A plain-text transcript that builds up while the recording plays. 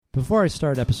Before I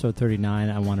start episode 39,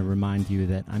 I want to remind you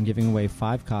that I'm giving away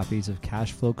 5 copies of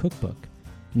Cash Flow Cookbook,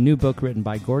 a new book written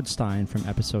by Gord Stein from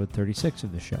episode 36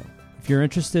 of the show. If you're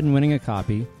interested in winning a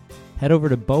copy, head over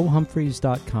to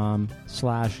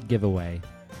bohumphreys.com/giveaway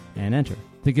and enter.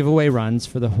 The giveaway runs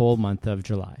for the whole month of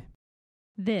July.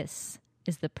 This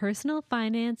is the Personal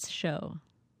Finance Show.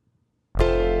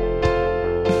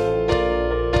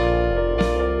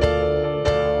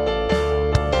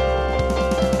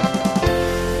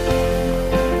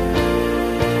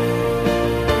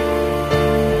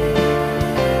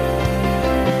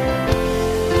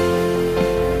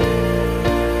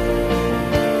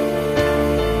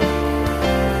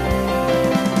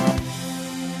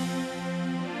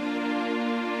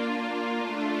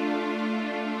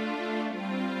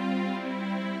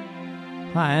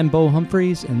 Hi, I'm Bo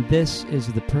Humphreys, and this is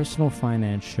the Personal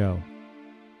Finance Show.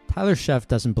 Tyler Sheff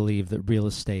doesn't believe that real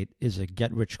estate is a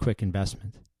get-rich-quick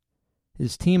investment.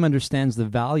 His team understands the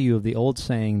value of the old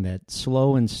saying that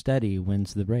slow and steady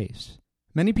wins the race.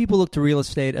 Many people look to real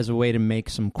estate as a way to make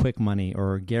some quick money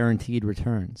or guaranteed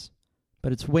returns.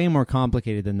 But it's way more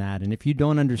complicated than that, and if you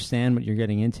don't understand what you're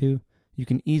getting into, you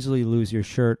can easily lose your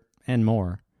shirt and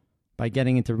more by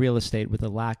getting into real estate with a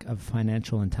lack of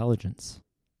financial intelligence.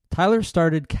 Tyler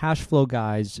started Cash Flow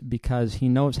Guides because he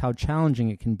knows how challenging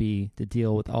it can be to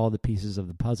deal with all the pieces of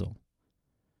the puzzle.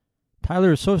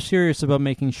 Tyler is so serious about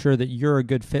making sure that you're a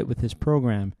good fit with his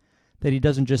program that he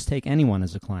doesn't just take anyone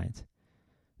as a client.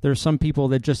 There are some people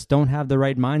that just don't have the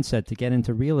right mindset to get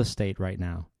into real estate right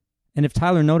now. And if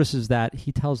Tyler notices that,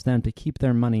 he tells them to keep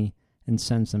their money and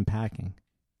sends them packing.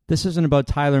 This isn't about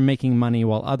Tyler making money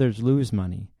while others lose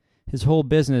money. His whole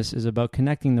business is about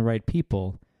connecting the right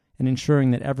people and ensuring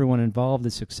that everyone involved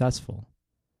is successful.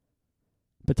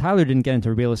 But Tyler didn't get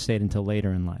into real estate until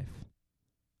later in life.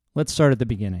 Let's start at the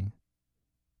beginning.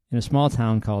 In a small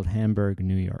town called Hamburg,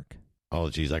 New York.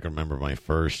 Oh, geez, I can remember my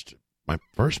first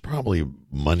probably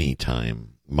money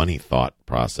thought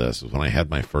process was when I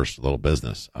had my first little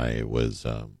business. I was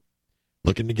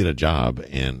looking to get a job,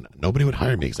 and nobody would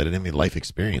hire me because I didn't have any life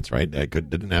experience, right? I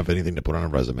didn't have anything to put on a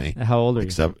resume. How old are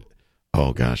you?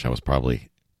 Oh, gosh, I was probably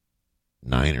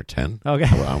 9 or 10. Okay.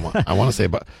 I want to say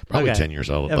about probably 10 years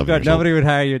old. Nobody would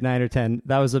hire you at 9 or 10.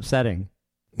 That was upsetting.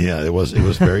 Yeah, it was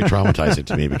very traumatizing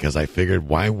to me because I figured,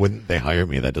 why wouldn't they hire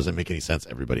me? That doesn't make any sense.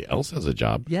 Everybody else has a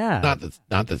job. Yeah.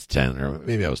 Not that's 10, or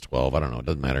maybe I was 12. I don't know. It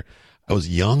doesn't matter. I was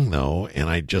young, though, and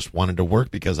I just wanted to work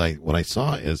because what I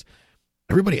saw is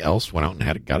everybody else went out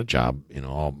and got a job. You know,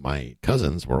 all my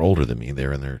cousins were older than me. They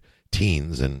were in their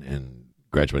teens and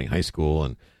graduating high school,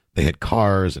 and they had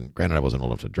cars, and granted, I wasn't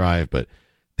old enough to drive, but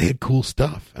they had cool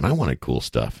stuff, and I wanted cool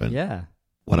stuff. And yeah.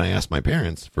 When I asked my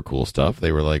parents for cool stuff,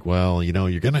 they were like, well, you know,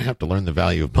 you're going to have to learn the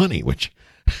value of money, which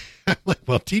I'm like,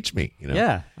 well, teach me. You know?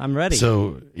 Yeah, I'm ready.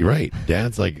 So you're right.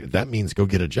 Dad's like, that means go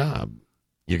get a job.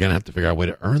 You're going to have to figure out a way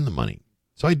to earn the money.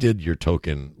 So I did your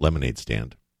token lemonade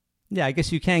stand. Yeah, I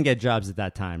guess you can get jobs at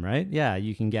that time, right? Yeah,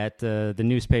 you can get the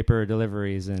newspaper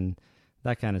deliveries and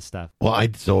that kind of stuff. Well,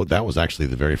 so that was actually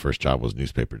the very first job was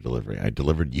newspaper delivery. I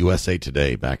delivered USA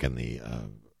Today back in the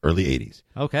early 80s.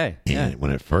 Okay. And when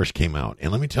it first came out.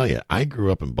 And let me tell you, I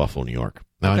grew up in Buffalo, New York.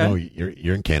 Now, okay. I know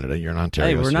you're in Canada. You're in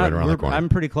Ontario. Hey, so right around the corner. I'm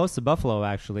pretty close to Buffalo,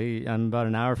 actually. I'm about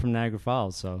an hour from Niagara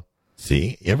Falls, so.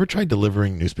 See? You ever tried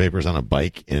delivering newspapers on a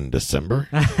bike in December?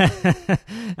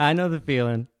 I know the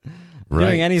feeling. Right.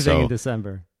 Doing anything in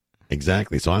December.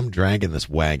 Exactly. So I'm dragging this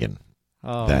wagon.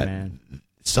 Oh, man.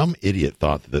 Some idiot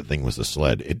thought that the thing was a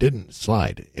sled. It didn't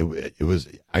slide. It was.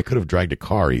 I could have dragged a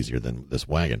car easier than this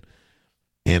wagon,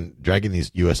 and dragging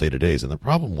these USA Todays. And the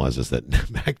problem was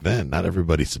that back then, not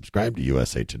everybody subscribed to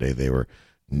USA Today. They were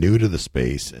new to the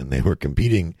space, and they were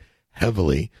competing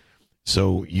heavily.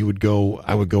 So I would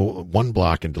go 1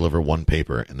 block and deliver one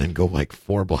paper, and then go like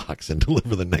 4 blocks and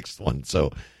deliver the next one. So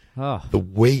the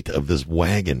weight of this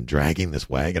wagon, dragging this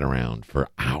wagon around for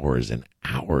hours and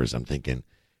hours, I'm thinking,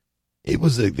 it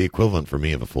was the equivalent for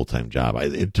me of a full-time job.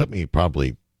 It took me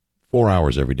probably 4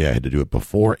 hours every day. I had to do it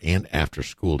before and after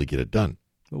school to get it done.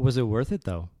 Was it worth it,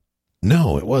 though?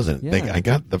 No, it wasn't. Yeah. I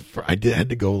had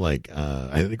to go a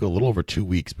little over 2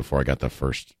 weeks before I got the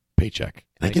first paycheck.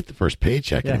 And I get the first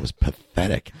paycheck, and it was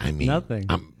pathetic. I mean, nothing.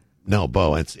 No,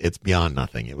 Bo, it's beyond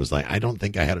nothing. It was like, I don't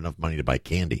think I had enough money to buy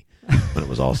candy when it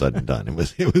was all said and done.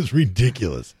 It was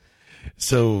ridiculous.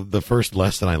 So the first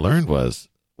lesson I learned was,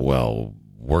 well,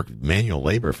 manual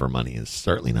labor for money is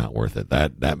certainly not worth it.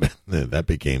 That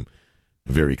became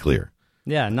very clear.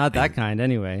 Yeah, not that kind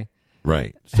anyway.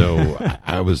 Right. So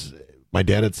my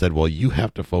dad had said, well, you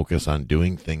have to focus on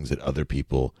doing things that other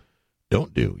people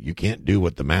don't do. You can't do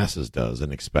what the masses does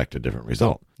and expect a different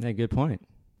result. Yeah, good point.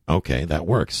 Okay, that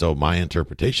works. So my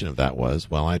interpretation of that was,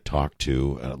 well, I talked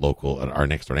to our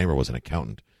next door neighbor was an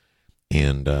accountant,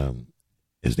 and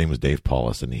his name was Dave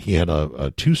Paulus, and he had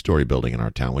a 2-story building in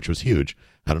our town, which was huge.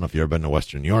 I don't know if you've ever been to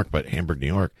Western New York, but Hamburg, New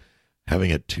York,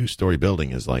 having a 2-story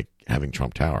building is like having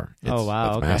Trump Tower. Oh,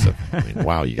 wow. It's massive. I mean,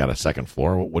 wow, you got a second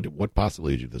floor. What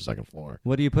possibly did you do the second floor?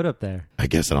 What do you put up there? I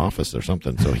guess an office or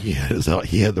something. So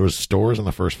there was stores on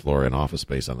the first floor and office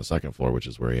space on the second floor, which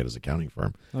is where he had his accounting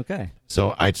firm. Okay.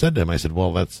 So I said to him, I said,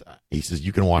 well, he says,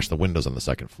 you can wash the windows on the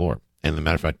second floor. And as a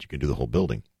matter of fact, you can do the whole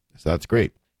building. So that's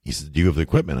great. He says, do you have the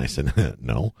equipment? I said,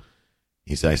 no.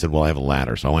 I said, well, I have a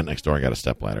ladder. So I went next door. I got a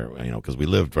step ladder, because we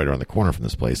lived right around the corner from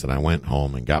this place. And I went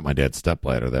home and got my dad's step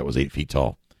ladder that was 8 feet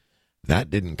tall.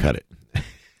 That didn't cut it.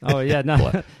 Oh, yeah.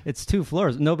 No, it's 2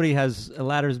 floors. Nobody has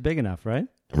ladders big enough, right?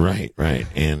 Right.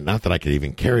 And not that I could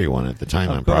even carry one at the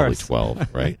time. I'm probably 12,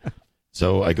 right?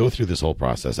 So I go through this whole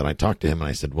process, and I talked to him, and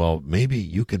I said, well, maybe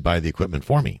you could buy the equipment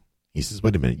for me. He says,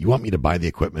 wait a minute. You want me to buy the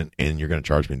equipment, and you're going to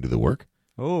charge me to do the work?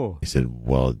 Oh. He said,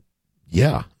 well,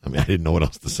 yeah. I mean, I didn't know what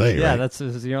else to say, yeah, right? that's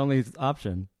your only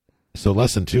option. So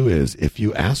lesson 2 is, if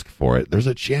you ask for it, there's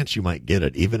a chance you might get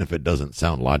it, even if it doesn't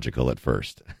sound logical at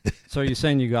first. So you're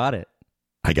saying you got it?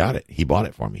 I got it. He bought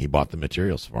it for me. He bought the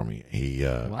materials for me. He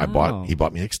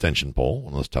bought me an extension pole,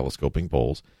 one of those telescoping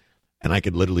poles, and I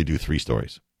could literally do 3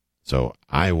 stories. So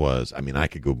I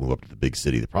could go move up to the big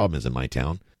city. The problem is in my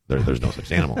town, there's no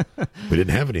such animal. We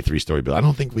didn't have any 3-story buildings. I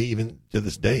don't think we even to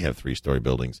this day have 3-story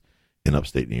buildings in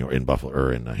upstate New York, in Buffalo,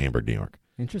 or in Hamburg, New York.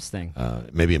 Interesting.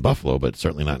 Maybe in Buffalo, but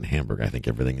certainly not in Hamburg. I think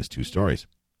everything is 2 stories.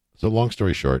 So long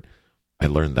story short, I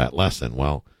learned that lesson.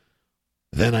 Well,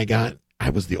 then I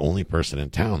was the only person in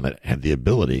town that had the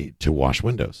ability to wash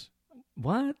windows.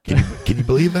 What? Can you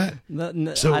believe that?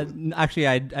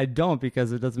 I don't,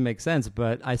 because it doesn't make sense,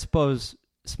 but I suppose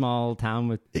small town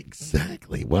with...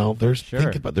 Exactly. Well, there's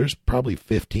probably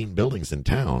 15 buildings in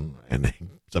town, and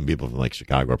some people from like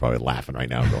Chicago are probably laughing right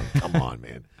now going, come on,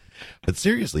 man. But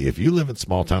seriously, if you live in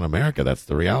small town America, that's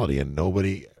the reality, and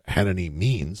nobody had any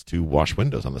means to wash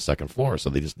windows on the second floor, so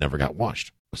they just never got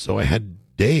washed. So I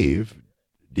had Dave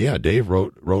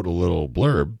wrote a little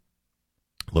blurb,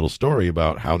 a little story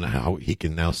about how he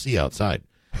can now see outside,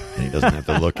 and he doesn't have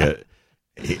to look at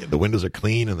the windows are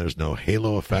clean and there's no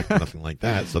halo effect, nothing like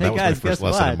that. So that was my first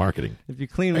lesson in marketing. If you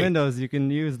clean windows, you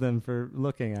can use them for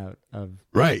looking out of.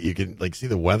 Right, you can see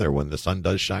the weather when the sun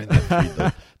does shine.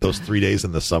 Those 3 days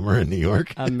in the summer in New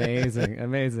York.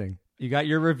 Amazing. You got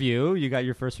your review. You got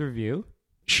your first review.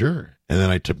 Sure, and then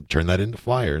I turned that into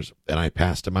flyers, and I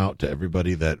passed them out to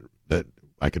everybody that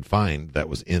I could find that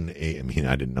was in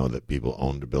I didn't know that people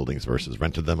owned buildings versus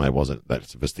rented them. I wasn't that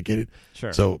sophisticated.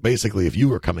 Sure. So basically, if you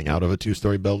were coming out of a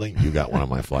 2-story building, you got one of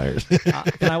my flyers.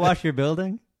 Can I wash your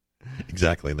building?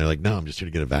 Exactly. And they're like, no, I'm just here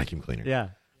to get a vacuum cleaner. Yeah.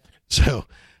 So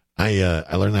I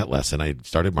learned that lesson. I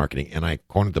started marketing, and I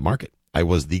cornered the market. I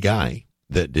was the guy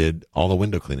that did all the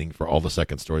window cleaning for all the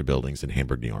 2nd-story buildings in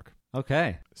Hamburg, New York.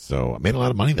 Okay. So I made a lot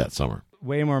of money that summer.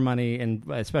 Way more money, and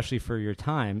especially for your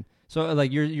time. So,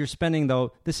 like, you're spending,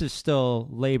 though, this is still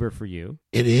labor for you.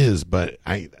 It is, but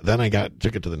I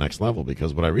took it to the next level,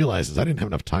 because what I realized is I didn't have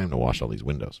enough time to wash all these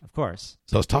windows. Of course.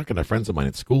 So I was talking to friends of mine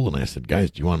at school, and I said, guys,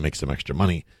 do you want to make some extra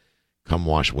money? Come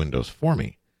wash windows for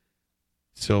me.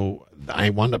 So I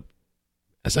wound up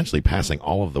essentially passing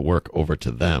all of the work over to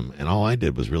them, and all I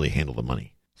did was really handle the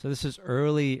money. So this is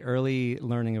early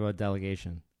learning about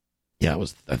delegation. Yeah, I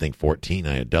was, I think, 14.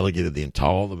 I had delegated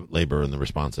all the labor and the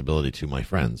responsibility to my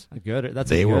friends.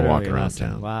 They were walking around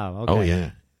town. Wow. Okay. Oh,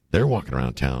 yeah. They're walking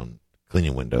around town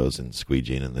cleaning windows and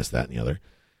squeegeeing and this, that, and the other.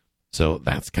 So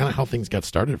that's kind of how things got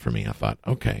started for me. I thought,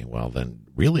 okay, well, then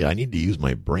really I need to use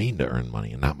my brain to earn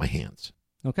money and not my hands.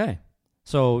 Okay.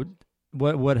 So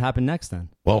what happened next then?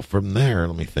 Well, from there,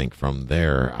 let me think. From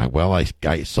there,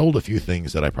 I sold a few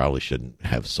things that I probably shouldn't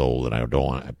have sold, and I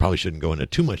probably shouldn't go into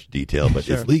too much detail, but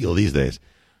Sure. It's legal these days.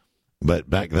 But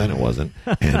back then it wasn't.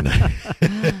 And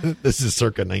this is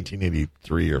circa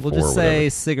 1983 or 4 We'll just or say whatever.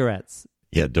 cigarettes.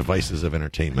 Yeah, devices of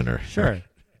entertainment. Sure.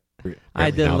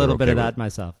 I did a little bit of that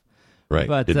myself. Right.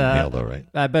 But, didn't nail though, right?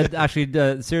 But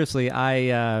actually, seriously,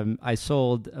 I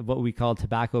sold what we call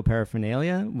tobacco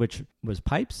paraphernalia, which was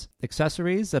pipes,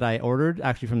 accessories that I ordered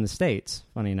actually from the States,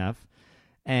 funny enough.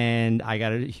 And I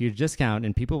got a huge discount,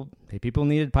 and people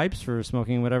needed pipes for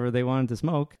smoking whatever they wanted to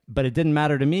smoke. But it didn't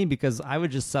matter to me because I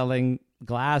was just selling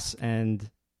glass and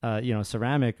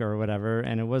ceramic or whatever,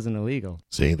 and it wasn't illegal.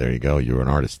 See, there you go. You were an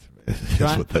artist. is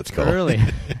what that's called. Early.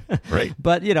 Right.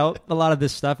 But, you know, a lot of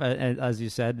this stuff, as you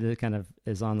said, it kind of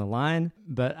is on the line.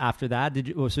 But after that, did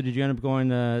you end up going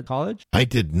to college? I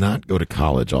did not go to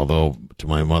college, although to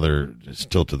my mother,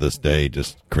 still to this day,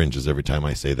 just cringes every time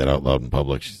I say that out loud in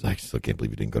public. She's like, I still can't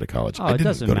believe you didn't go to college. Oh, I didn't it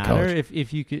doesn't go to matter college.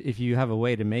 if you have a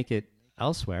way to make it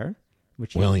elsewhere.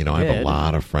 Which Well, you know, I have a did.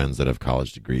 lot of friends that have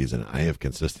college degrees, and I have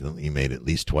consistently made at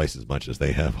least twice as much as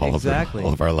they have all Exactly.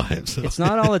 of our lives. So. It's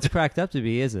not all it's cracked up to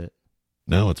be, is it?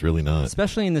 No, it's really not.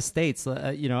 Especially in the States.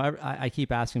 You know, I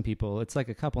keep asking people, it's like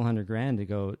a couple $100,000 to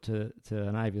go to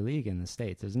an Ivy League in the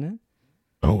States, isn't it?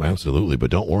 Oh, absolutely. But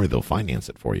don't worry, they'll finance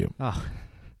it for you. Oh,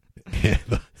 in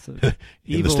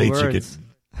evil the States, words.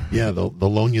 they'll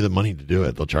loan you the money to do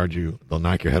it. They'll charge you, they'll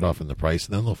knock your head off in the price,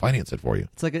 and then they'll finance it for you.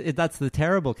 It's like that's the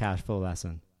terrible cash flow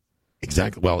lesson.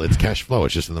 Exactly. Well, it's cash flow.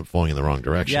 It's just flowing in the wrong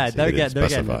direction. Yeah, So they're they didn't getting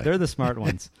specify. it. They're the smart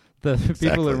ones. The people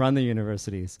Exactly. who run the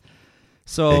universities.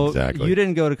 So Exactly. you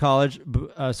didn't go to college.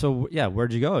 So yeah,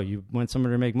 where'd you go? You went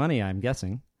somewhere to make money, I'm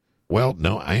guessing. Well,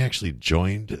 no, I actually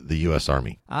joined the U.S.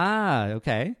 Army. Ah,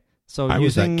 okay. So I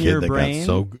was that using kid your that brain.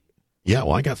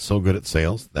 I got so good at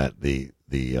sales that the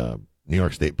New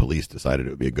York State Police decided it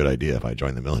would be a good idea if I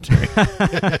joined the military.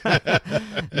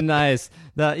 Nice.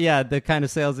 The kind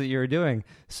of sales that you were doing.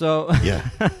 So Yeah.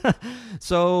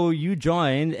 so you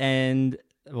joined, and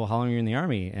well, how long were you in the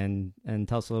Army? And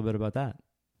tell us a little bit about that.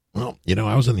 Well, you know,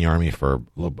 I was in the Army for a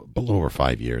little over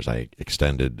 5 years. I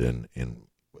extended, and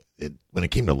when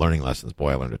it came to learning lessons,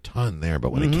 boy, I learned a ton there.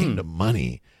 But when it came to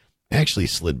money, I actually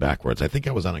slid backwards. I think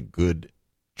I was on a good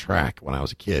track when I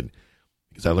was a kid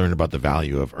because I learned about the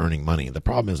value of earning money. The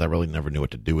problem is I really never knew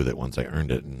what to do with it once I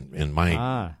earned it. And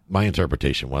my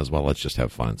interpretation was, well, let's just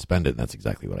have fun and spend it. And that's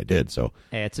exactly what I did. So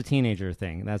Hey, it's a teenager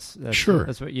thing. That's Sure.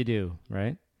 That's what you do,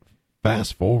 right?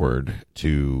 fast forward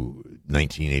to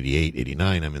 1988,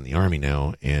 89, I'm in the Army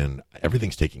now, and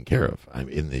everything's taken care of. I'm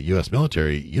in the U.S.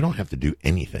 military. You don't have to do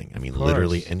anything. I mean,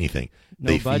 literally anything.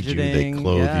 No they budgeting. feed you, they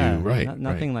clothe yeah, you, right?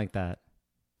 Nothing right. like that.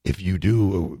 If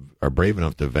you are brave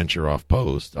enough to venture off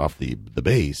the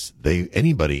base,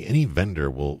 any vendor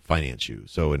will finance you.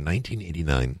 So in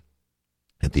 1989,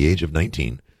 at the age of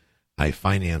 19, I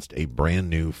financed a brand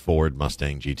new Ford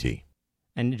Mustang GT.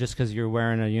 And just because you're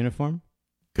wearing a uniform?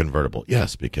 Convertible,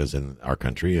 yes, because in our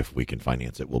country, if we can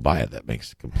finance it, we'll buy it. That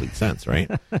makes complete sense,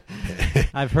 right?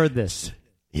 I've heard this.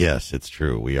 Yes, it's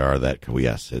true. We are that.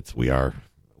 Yes, we are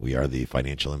the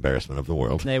financial embarrassment of the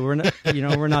world. Hey, we're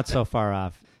not so far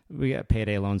off. We got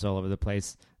payday loans all over the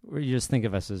place. You just think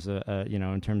of us as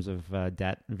in terms of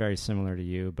debt, very similar to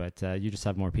you, but you just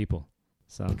have more people.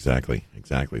 So Exactly.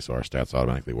 So our stats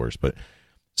automatically worse. But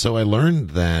so I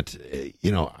learned that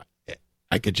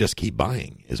I could just keep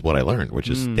buying is what I learned, which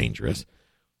is dangerous.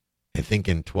 I think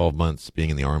in 12 months being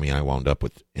in the Army, I wound up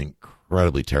with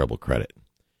incredibly terrible credit.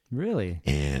 Really?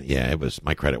 And yeah,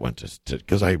 my credit went to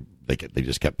because they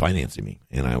just kept financing me,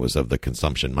 and I was of the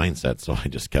consumption mindset, so I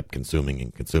just kept consuming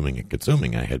and consuming and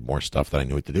consuming. I had more stuff that I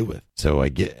knew what to do with. So I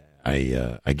get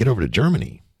over to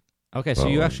Germany. Okay, so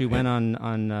you actually went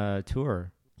on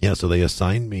tour. Yeah, so they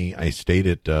assigned me. I stayed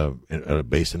at a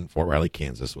base in Fort Riley,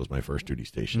 Kansas, was my first duty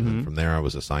station. And from there, I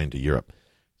was assigned to Europe.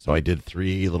 So I did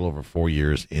a little over 4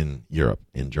 years in Europe,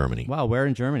 in Germany. Wow, where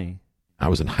in Germany? I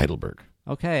was in Heidelberg.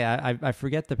 Okay, I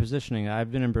forget the positioning.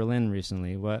 I've been in Berlin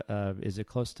recently. What is it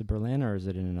close to Berlin, or is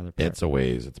it in another part? It's a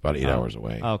ways. It's about 8 hours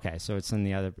away. Okay, so it's in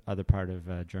the other part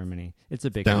of Germany. It's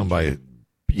a big down country.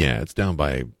 it's down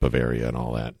by Bavaria and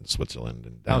all that, and Switzerland,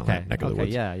 and down that neck of the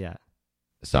woods. Yeah.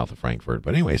 South of Frankfurt.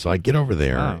 But anyway, so I get over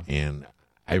there, and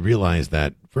I realized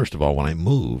that, first of all, when I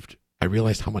moved, I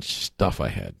realized how much stuff I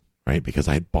had, right? Because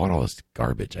I had bought all this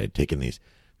garbage. I had taken these.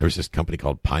 There was this company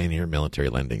called Pioneer Military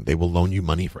Lending. They will loan you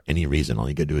money for any reason. All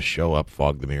you got to do is show up,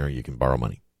 fog the mirror, you can borrow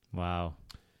money. Wow.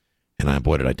 And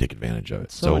boy, did I take advantage of it.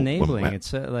 It's so enabling.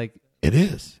 It's like... It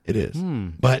is.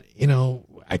 But,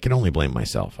 I can only blame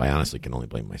myself. I honestly can only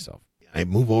blame myself. I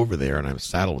move over there, and I'm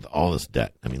saddled with all this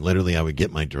debt. I mean, literally, I would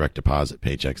get my direct deposit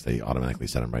paychecks. They automatically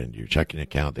send them right into your checking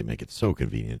account. They make it so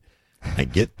convenient. I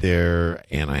get there,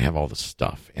 and I have all this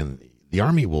stuff. And the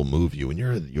Army will move you. When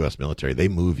you're in the U.S. military, they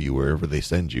move you wherever they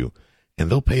send you, and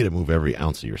they'll pay to move every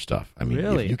ounce of your stuff. I mean,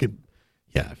 really? if you could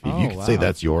say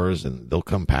that's yours, and they'll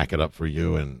come pack it up for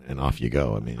you, and off you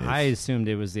go. I mean, I assumed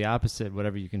it was the opposite.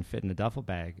 Whatever you can fit in a duffel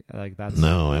bag, like that's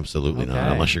no, absolutely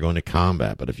not. Unless you're going to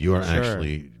combat. But if you are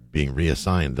actually being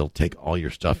reassigned, they'll take all your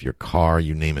stuff, your car,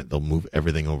 you name it. They'll move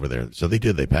everything over there. So they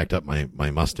did. They packed up my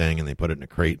Mustang, and they put it in a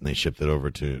crate, and they shipped it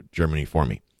over to Germany for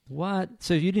me. What?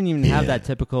 So you didn't even have that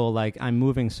typical, like, I'm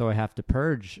moving so I have to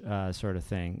purge sort of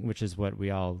thing, which is what we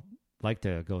all like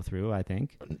to go through, I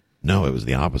think. No, it was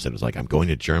the opposite. It was like, I'm going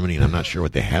to Germany and I'm not sure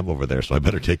what they have over there, so I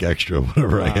better take extra of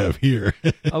whatever I have here.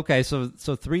 Okay, so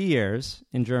 3 years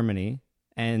in Germany,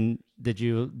 and did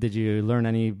you learn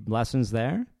any lessons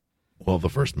there? Well, the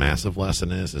first massive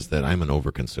lesson is that I'm an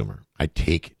overconsumer. I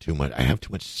take too much. I have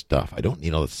too much stuff. I don't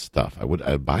need all this stuff.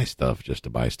 I buy stuff just to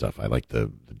buy stuff. I like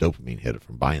the dopamine hit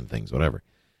from buying things, whatever.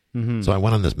 Mm-hmm. So I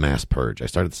went on this mass purge. I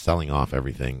started selling off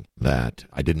everything that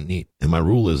I didn't need. And my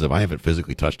rule is if I haven't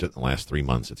physically touched it in the last 3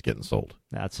 months, it's getting sold.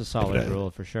 That's a solid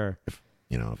rule for sure. If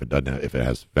it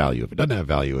has value. If it doesn't have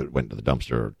value, it went to the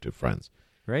dumpster or to friends.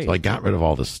 Great. So I got rid of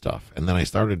all this stuff. And then I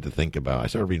started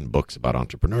reading books about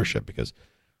entrepreneurship because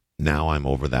now I'm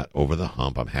over the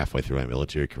hump. I'm halfway through my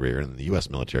military career. And in the U.S.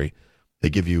 military, they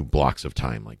give you blocks of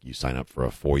time. Like you sign up for a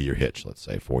 4-year hitch, let's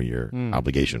say, 4-year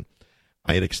obligation.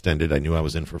 I had extended. I knew I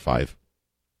was in for 5.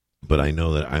 But I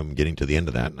know that I'm getting to the end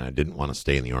of that, and I didn't want to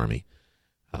stay in the Army.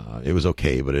 It was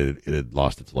okay, but it had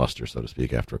lost its luster, so to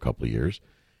speak, after a couple of years.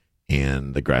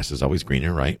 And the grass is always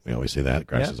greener, right? We always say that.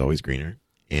 Grass is always greener.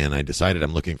 And I decided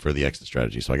I'm looking for the exit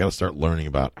strategy. So I got to start learning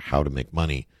about how to make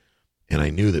money. And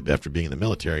I knew that after being in the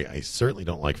military, I certainly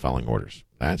don't like following orders.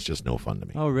 That's just no fun to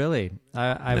me. Oh, really?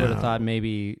 I would have thought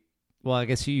maybe, well, I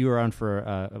guess you were on for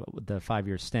the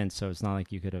 5-year stint, so it's not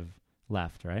like you could have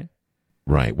left, right?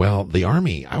 Right. Well, the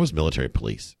Army, I was military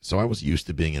police, so I was used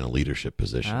to being in a leadership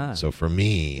position. So for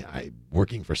me,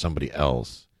 working for somebody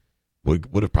else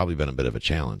would have probably been a bit of a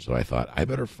challenge. So I thought, I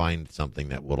better find something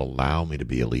that would allow me to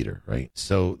be a leader, right?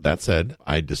 So that said,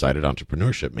 I decided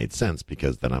entrepreneurship made sense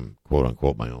because then I'm, quote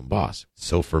unquote, my own boss.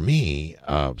 So for me,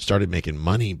 started making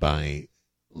money by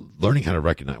learning how to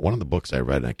recognize. One of the books I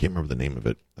read, and I can't remember the name of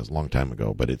it, it was a long time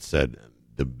ago, but it said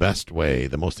the best way,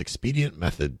 the most expedient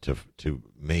method to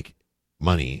make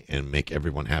money and make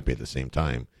everyone happy at the same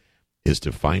time is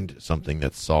to find something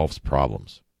that solves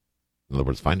problems. In other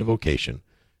words, find a vocation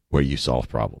where you solve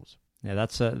problems. Yeah,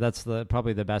 that's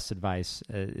probably the best advice.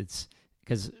 It's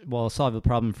because, well, solve a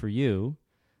problem for you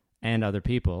and other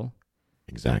people.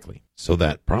 Exactly. So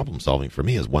that problem solving for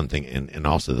me is one thing, and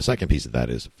also the second piece of that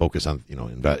is focus on,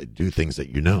 do things that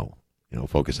you know.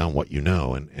 Focus on what you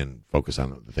know and focus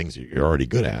on the things that you're already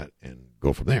good at and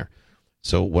go from there.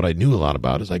 So what I knew a lot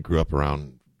about is I grew up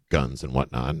around guns and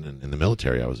whatnot, and in the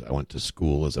military I went to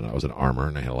school I was an armor,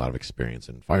 and I had a lot of experience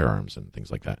in firearms and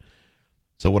things like that.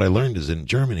 So what I learned is in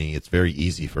Germany, it's very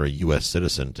easy for a U.S.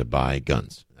 citizen to buy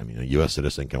guns. I mean, a U.S.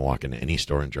 citizen can walk into any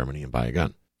store in Germany and buy a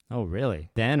gun. Oh,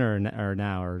 really? Then or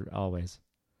now or always?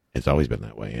 It's always been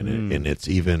that way, and it's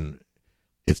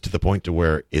to the point to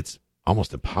where it's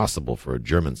almost impossible for a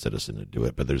German citizen to do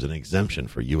it, but there's an exemption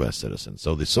for U.S. citizens.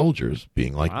 So the soldiers,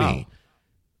 being like me,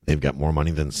 they've got more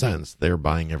money than sense. They're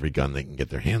buying every gun they can get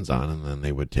their hands on, and then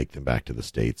they would take them back to the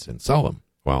States and sell them.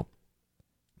 Well,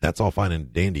 that's all fine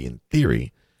and dandy in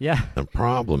theory. Yeah. The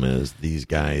problem is these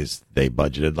guys, they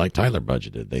budgeted like Tyler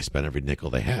budgeted. They spent every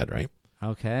nickel they had, right?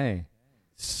 Okay.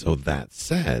 So that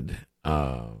said,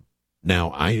 now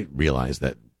I realize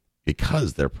that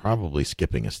because they're probably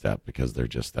skipping a step because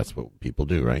that's what people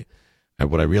do, right? And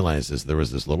what I realized is there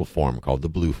was this little form called the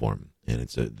blue form, and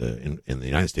it's in the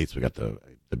United States we got the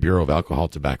Bureau of Alcohol,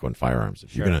 Tobacco, and Firearms.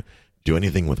 If you're going to do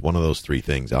anything with one of those 3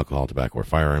 things, alcohol, tobacco, or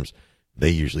firearms, they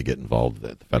usually get involved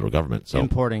at the federal government. So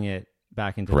importing it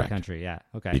back into the country, yeah,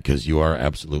 okay. Because you are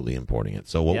absolutely importing it.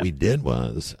 So what we did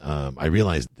was I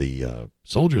realized the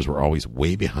soldiers were always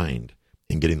way behind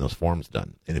in getting those forms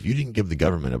done. And if you didn't give the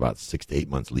government about 6 to 8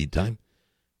 months lead time,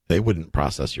 they wouldn't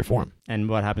process your form. And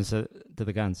what happens to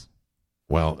the guns?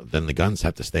 Well, then the guns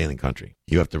have to stay in the country.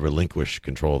 You have to relinquish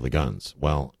control of the guns.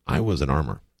 Well, I was an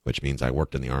armor, which means I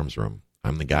worked in the arms room.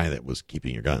 I'm the guy that was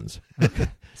keeping your guns. Okay.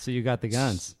 So you got the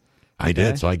guns. I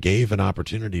did. So I gave an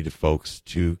opportunity to folks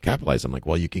to capitalize. I'm like,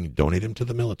 well, you can donate them to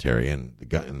the military, and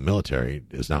the military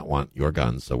does not want your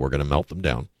guns, so we're going to melt them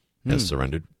down as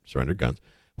surrendered guns,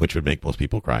 which would make most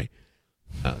people cry.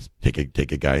 Take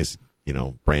a guy's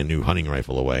brand new hunting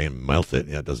rifle away and melt it.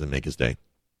 Yeah, it doesn't make his day.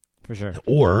 For sure.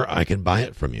 Or I can buy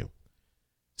it from you.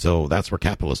 So that's where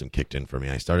capitalism kicked in for me.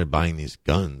 I started buying these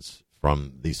guns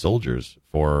from these soldiers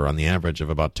for on the average of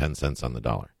about 10 cents on the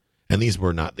dollar. And these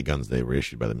were not the guns they were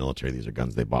issued by the military. These are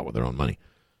guns they bought with their own money.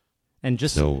 And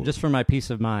just for my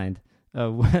peace of mind,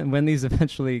 when these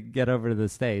eventually get over to the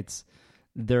States,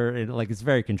 it's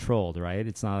very controlled, right?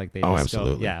 It's not like they just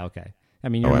absolutely. go, yeah, okay. I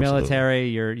mean, you're military,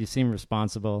 you seem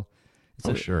responsible.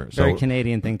 It's sure. Very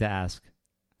Canadian thing to ask.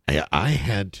 I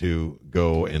had to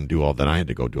go and do all that. I had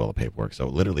to go do all the paperwork. So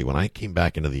literally, when I came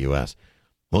back into the U.S.,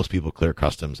 most people clear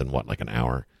customs in like an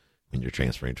hour when you're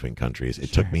transferring between countries.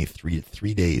 It took me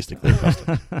three days to clear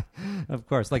customs. Of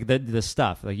course, like the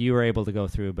stuff, like you were able to go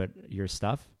through, but your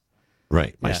stuff.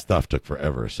 Right. My Yeah. stuff took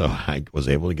forever. So I was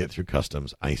able to get through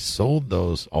customs. I sold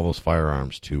all those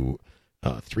firearms to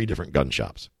 3 different gun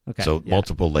shops. Okay. So Yeah.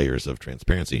 multiple layers of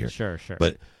transparency here. Sure.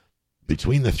 But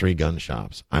between the 3 gun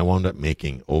shops, I wound up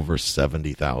making over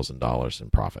 $70,000 in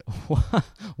profit.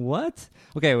 What?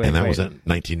 Okay, wait. And that wait. was in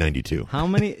 1992. How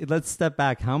many? Let's step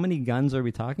back. How many guns are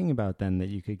we talking about then that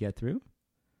you could get through?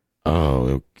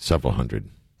 Oh, several hundred.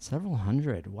 Several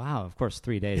hundred. Wow. Of course,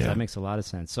 3 days. Yeah. That makes a lot of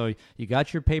sense. So you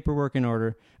got your paperwork in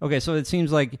order. Okay, so it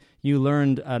seems like you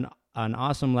learned an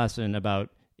awesome lesson about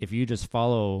if you just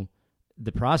follow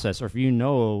the process, or if you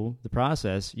know the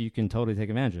process, you can totally take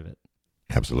advantage of it.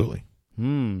 Absolutely.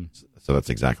 Hmm. So that's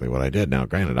exactly what I did. Now,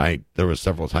 granted, there was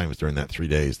several times during that 3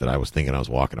 days that I was thinking I was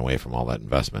walking away from all that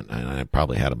investment, and I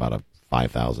probably had about a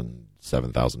 $5,000,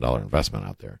 $7,000 investment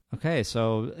out there. Okay,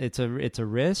 so it's a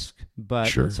risk, but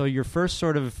Sure. so your first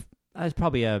sort of that's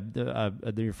probably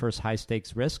your first high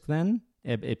stakes risk. Then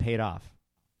it paid off.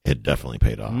 It definitely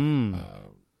paid off. Mm.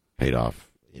 Paid off,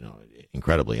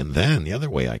 incredibly. And then the other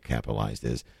way I capitalized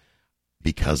is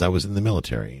because I was in the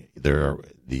military.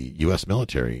 The U.S.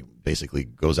 military basically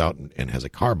goes out and has a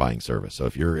car buying service. So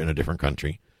if you're in a different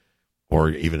country, or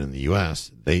even in the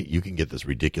U.S., you can get this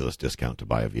ridiculous discount to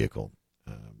buy a vehicle.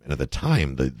 And at the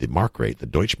time, the mark rate, the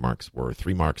Deutschmarks, were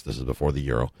 3 marks. This is before the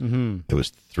euro. Mm-hmm. It was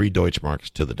 3 Deutschmarks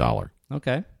to the dollar.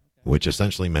 Okay. Which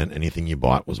essentially meant anything you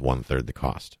bought was 1/3 the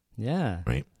cost. Yeah.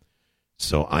 Right.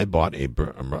 So I bought a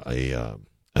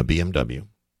BMW.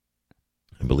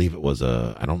 I believe it was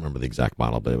I don't remember the exact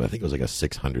model, but I think it was like a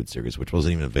 600 series, which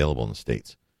wasn't even available in the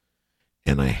States.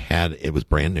 And it was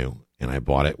brand new, and I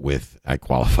bought it I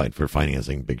qualified for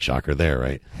financing. Big shocker there,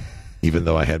 right? Even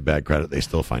though I had bad credit, they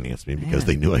still financed me because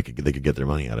they knew they could get their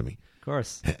money out of me. Of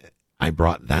course. I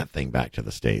brought that thing back to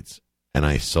the States, and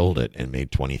I sold it and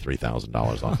made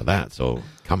 $23,000 off of that. So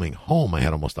coming home, I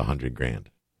had almost $100,000.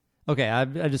 Okay,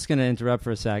 I'm just going to interrupt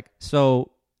for a sec.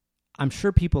 So I'm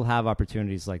sure people have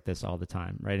opportunities like this all the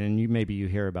time, right? And maybe you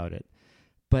hear about it.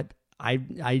 But I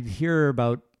hear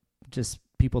about just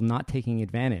people not taking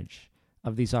advantage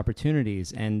of these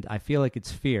opportunities, and I feel like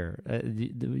it's fear.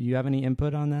 Do you have any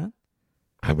input on that?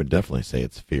 I would definitely say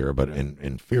it's fear, but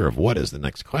in fear of what is the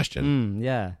next question?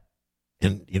 Yeah.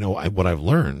 And, what I've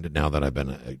learned now that I've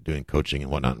been doing coaching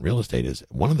and whatnot in real estate is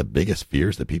one of the biggest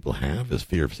fears that people have is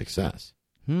fear of success.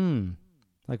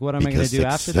 Like, what am I going to do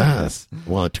after that?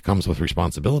 Well, it comes with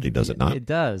responsibility, does it not? It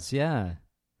does, yeah.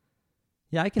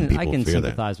 Yeah, I can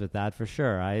sympathize with that for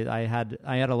sure. I had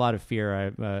a lot of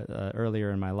fear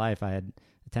earlier in my life. I had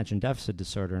attention deficit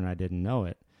disorder, and I didn't know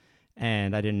it.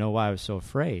 And I didn't know why I was so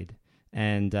afraid.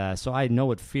 And so I know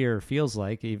what fear feels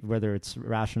like, whether it's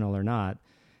rational or not.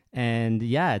 And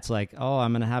yeah, it's like, oh,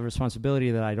 I'm going to have a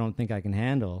responsibility that I don't think I can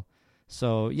handle.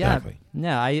 So yeah, Exactly.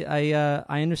 Yeah,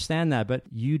 I understand that, but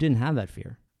you didn't have that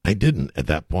fear. I didn't at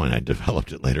that point. I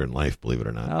developed it later in life, believe it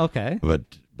or not. Okay.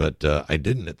 But I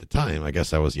didn't at the time. I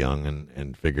guess I was young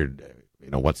and figured,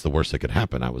 what's the worst that could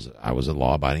happen? I was a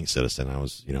law-abiding citizen.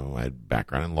 I had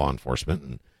background in law enforcement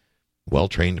and well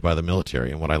trained by the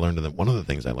military. And what I learned one of the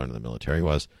things I learned in the military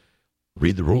was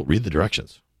read the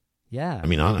directions. Yeah. I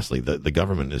mean, honestly, the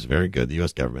government is very good. The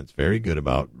U.S. government's very good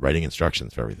about writing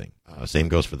instructions for everything. Same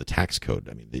goes for the tax code.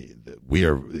 I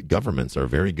mean, governments are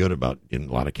very good about, in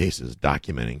a lot of cases,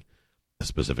 documenting a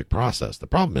specific process. The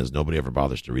problem is nobody ever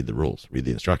bothers to read the rules, read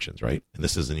the instructions, right? And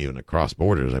this isn't even across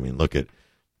borders. I mean, look at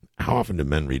how often do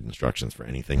men read instructions for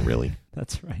anything, really?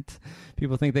 That's right.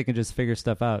 People think they can just figure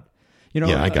stuff out.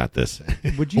 Yeah, I got this.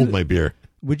 Would you hold my beer?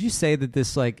 Would you say that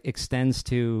this extends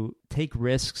to take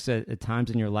risks at times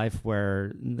in your life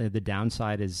where the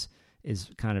downside is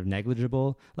kind of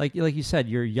negligible? Like you said,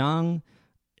 you're young.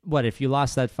 What if you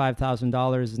lost that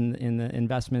 $5,000 in the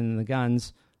investment in the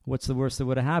guns? What's the worst that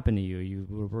would have happened to you? You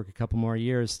would work a couple more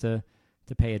years to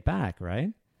pay it back,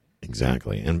 right?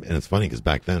 Exactly. And it's funny because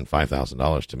back then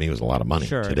 $5,000 to me was a lot of money.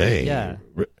 Sure. Today, yeah.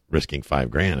 Risking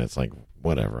 $5,000, it's like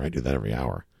whatever. I do that every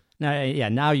hour.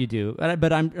 Now you do,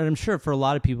 but I'm sure for a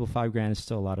lot of people, $5,000 is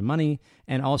still a lot of money,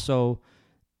 and also,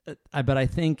 but I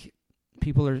think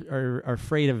people are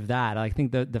afraid of that. I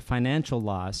think the financial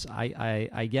loss,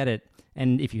 I get it,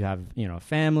 and if you have a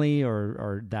family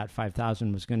or that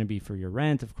 $5,000 was going to be for your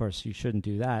rent, of course you shouldn't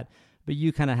do that. But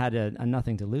you kind of had a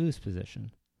nothing to lose position.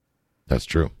 That's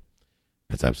true.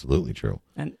 That's absolutely true.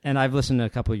 And I've listened to a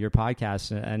couple of your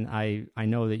podcasts, and I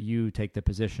know that you take the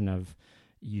position of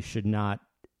you should not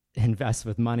invest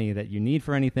with money that you need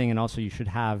for anything, and also you should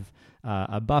have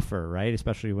a buffer, right?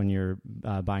 Especially when you're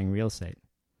buying real estate.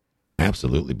 I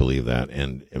absolutely believe that,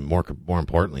 and more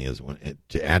importantly is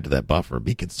to add to that buffer,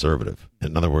 be conservative.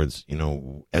 In other words,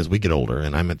 as we get older,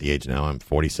 and I'm at the age now, I'm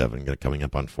 47, coming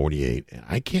up on 48, and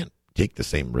I can't take the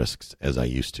same risks as I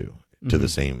used to the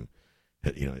same,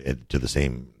 to the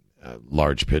same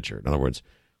large picture. In other words,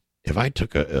 if I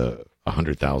took a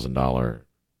 $100,000, $200,000,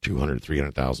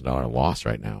 $300,000 loss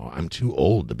right now, I'm too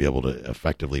old to be able to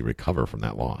effectively recover from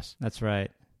that loss. That's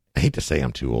right. I hate to say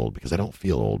I'm too old because I don't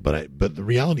feel old, but the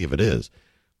reality of it is,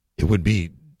 it would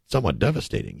be somewhat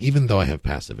devastating. Even though I have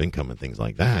passive income and things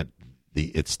like that,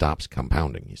 it stops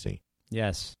compounding. You see?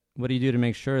 Yes. What do you do to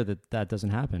make sure that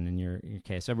doesn't happen in your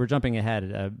case? So we're jumping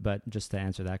ahead, but just to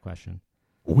answer that question.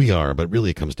 We are, but really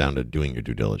it comes down to doing your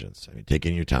due diligence. I mean,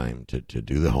 taking your time to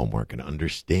do the homework and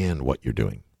understand what you're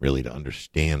doing, really to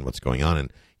understand what's going on.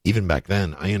 And even back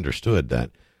then, I understood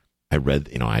that. I read,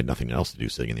 I had nothing else to do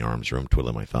sitting in the arms room,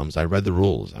 twiddling my thumbs. I read the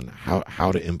rules on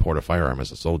how to import a firearm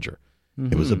as a soldier.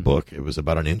 Mm-hmm. It was a book. It was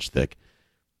about an inch thick.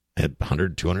 It had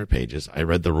 100, 200 pages. I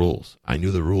read the rules. I knew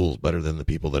the rules better than the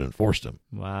people that enforced them.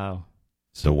 Wow.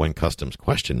 So when customs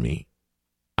questioned me,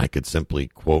 I could simply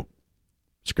quote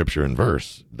scripture and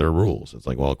verse, their rules. It's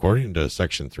like, well, according to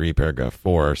Section 3, Paragraph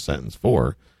 4, Sentence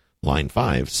 4, Line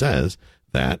 5 says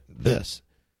that this,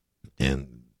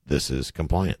 and this is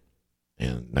compliant.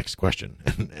 And next question.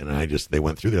 And they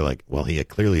went through there like, well, he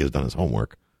clearly has done his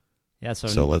homework. Yeah.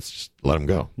 So let's just let him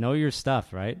go. Know your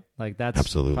stuff, right? Like that's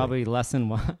absolutely probably lesson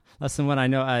one. I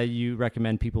know you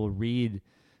recommend people read,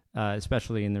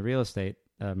 especially in the real estate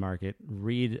market,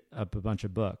 read up a bunch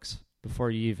of books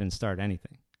before you even start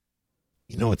anything.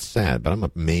 It's sad, but I'm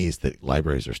amazed that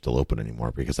libraries are still open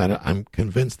anymore because I'm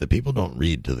convinced that people don't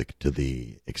read to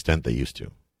the extent they used to.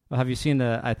 Well, have you seen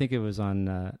I think it was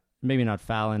on, maybe not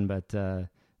Fallon, but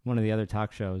one of the other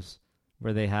talk shows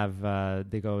where they have,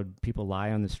 people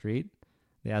lie on the street.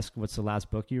 They ask, what's the last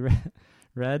book you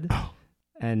read? Oh.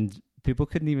 And people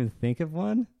couldn't even think of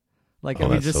one. Like,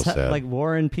 that's just so sad. like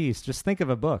War and Peace. Just think of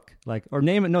a book, or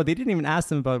name it. No, they didn't even ask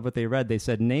them about what they read. They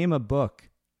said, name a book.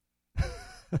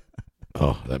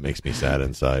 Oh, that makes me sad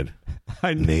inside.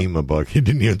 Name a book. You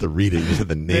didn't even have to read it. You said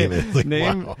the name. It's like,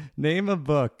 wow. Name a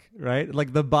book, right?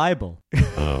 Like the Bible.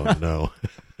 Oh, no.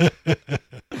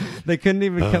 They couldn't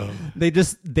even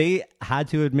they had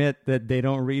to admit that they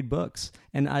don't read books.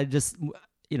 And I just,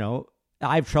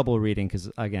 I have trouble reading because,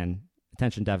 again,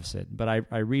 attention deficit. But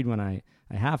I read when I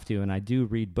have to, and I do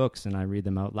read books, and I read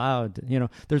them out loud.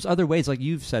 There's other ways, like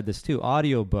you've said this too,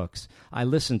 audiobooks. I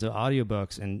listen to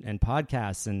audiobooks and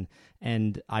podcasts,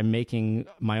 and I'm making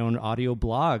my own audio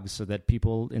blogs so that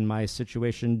people in my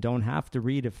situation don't have to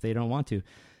read if they don't want to.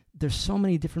 There's so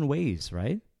many different ways,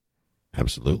 right?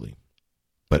 Absolutely.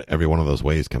 But every one of those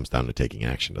ways comes down to taking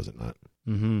action, does it not?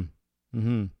 Mm-hmm.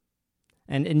 Mm-hmm.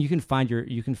 And you can find your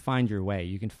way.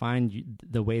 You can find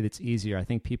the way that's easier. I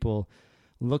think people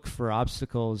look for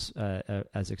obstacles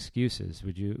as excuses.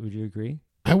 Would you agree?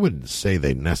 I wouldn't say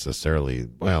they necessarily.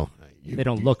 Well, they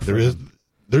don't look for.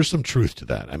 There's some truth to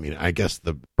that. I mean, I guess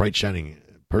the bright shining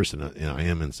person I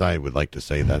am inside would like to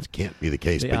say that can't be the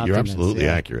case, but you're absolutely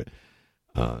accurate.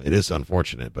 It is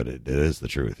unfortunate, but it is the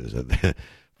truth. Is that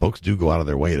folks do go out of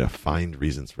their way to find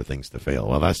reasons for things to fail.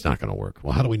 Well, that's not going to work.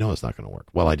 Well, how do we know it's not going to work?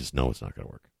 Well, I just know it's not going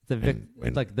to work.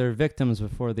 It's like they're victims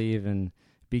before they even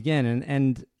begin.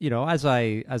 And as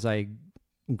I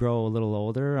grow a little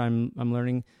older, I'm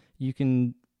learning you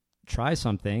can try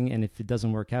something, and if it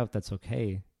doesn't work out, that's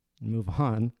okay. Move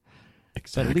on.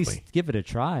 Exactly. But at least give it a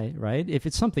try, right? If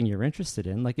it's something you're interested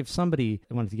in, like if somebody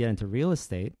wanted to get into real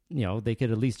estate, they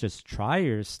could at least just try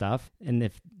your stuff. And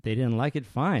if they didn't like it,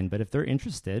 fine. But if they're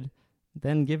interested,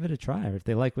 then give it a try. Or if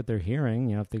they like what they're hearing,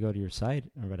 if they go to your site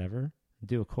or whatever,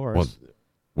 do a course. Well,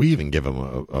 we even give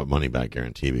them a money-back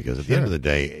guarantee because at the end of the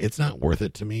day, it's not worth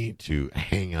it to me to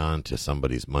hang on to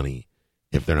somebody's money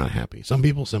if they're not happy. Some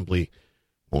people simply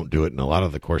won't do it. And a lot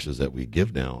of the courses that we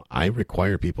give now, I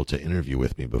require people to interview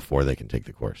with me before they can take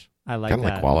the course. I like kind of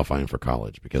that. like qualifying for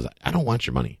college because I don't want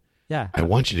your money. Yeah. I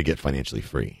want you to get financially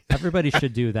free. Everybody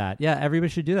should do that. Yeah, everybody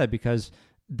should do that because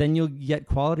then you'll get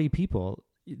quality people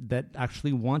that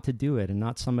actually want to do it and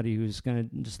not somebody who's going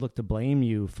to just look to blame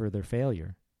you for their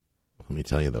failure. Let me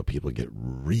tell you, though, people get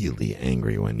really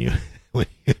angry when you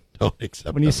don't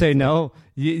accept When you say no,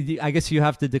 I guess you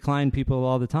have to decline people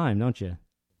all the time, don't you?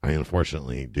 I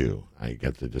unfortunately do. I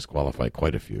get to disqualify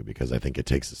quite a few because I think it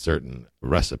takes a certain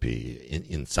recipe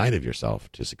inside of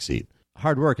yourself to succeed.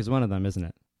 Hard work is one of them, isn't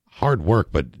it? Hard work,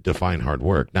 but define hard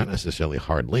work. Not necessarily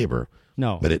hard labor.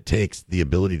 No. But it takes the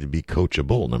ability to be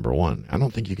coachable, number one. I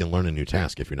don't think you can learn a new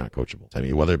task if you're not coachable. I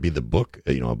mean, whether it be the book,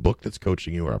 a book that's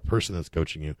coaching you or a person that's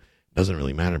coaching you, doesn't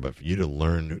really matter. But for you to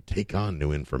learn, take on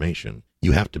new information,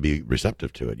 you have to be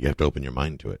receptive to it. You have to open your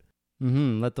mind to it.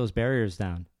 Mm-hmm. Let those barriers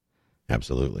down.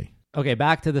 Absolutely. Okay,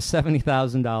 back to the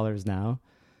 $70,000 now.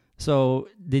 So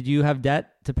did you have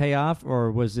debt to pay off,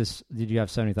 or did you have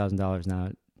 $70,000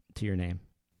 now to your name?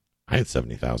 I had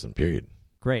 70,000, period.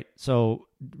 Great. So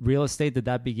real estate, did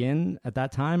that begin at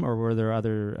that time, or were there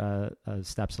other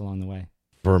steps along the way?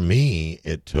 For me,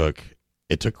 it took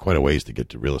quite a ways to get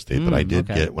to real estate, but I did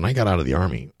get, when I got out of the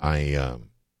Army, I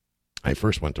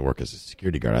first went to work as a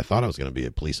security guard. I thought I was going to be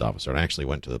a police officer, and I actually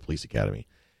went to the police academy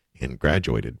and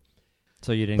graduated.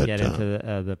 So you didn't get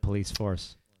into the police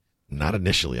force? Not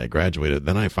initially. I graduated.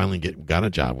 Then I finally got a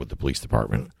job with the police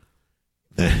department.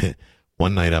 Then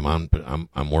one night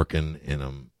I'm working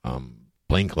in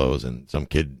plain clothes, and some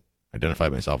kid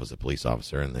identified myself as a police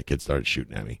officer, and the kid started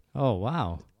shooting at me. Oh,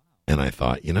 wow. And I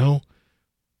thought,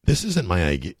 this isn't my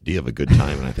idea of a good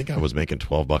time. And I think I was making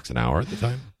 $12 an hour at the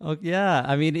time. Oh, yeah.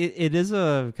 I mean, it is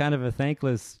a kind of a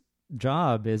thankless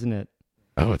job, isn't it?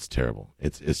 Oh, it's terrible.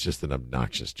 It's just an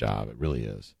obnoxious job. It really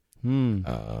is.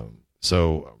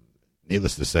 So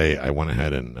needless to say, I went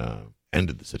ahead and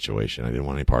ended the situation. I didn't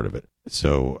want any part of it.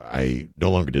 So I no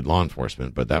longer did law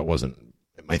enforcement, but that wasn't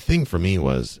my thing. For me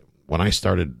was when I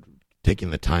started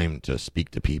taking the time to speak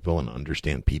to people and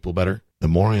understand people better, the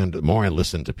more I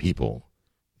listened to people,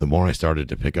 the more I started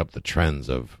to pick up the trends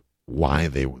of why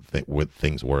they would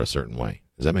things were a certain way.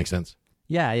 Does that make sense?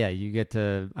 Yeah. You get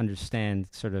to understand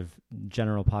sort of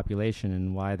general population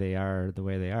and why they are the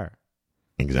way they are.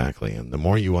 Exactly. And the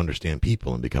more you understand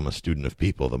people and become a student of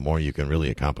people, the more you can really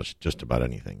accomplish just about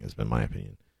anything, has been my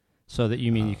opinion. So that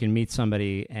you mean you can meet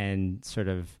somebody and sort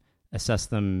of assess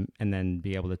them and then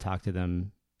be able to talk to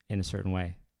them in a certain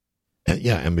way.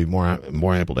 And be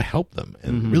more able to help them.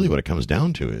 And really what it comes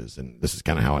down to is, and this is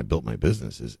kind of how I built my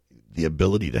business, is the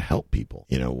ability to help people.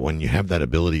 When you have that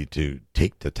ability to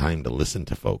take the time to listen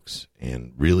to folks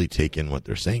and really take in what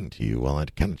they're saying to you, well,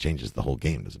 it kind of changes the whole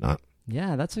game, does it not?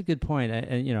 Yeah, that's a good point.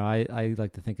 I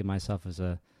like to think of myself as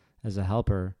a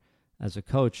helper, as a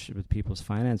coach with people's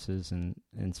finances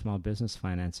and small business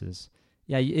finances.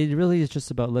 Yeah, it really is just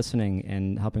about listening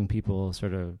and helping people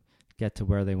sort of get to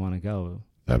where they want to go.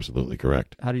 Absolutely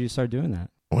correct. How did you start doing that?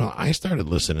 Well, I started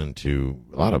listening to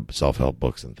a lot of self-help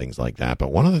books and things like that.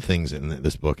 But one of the things in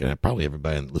this book, and probably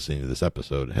everybody listening to this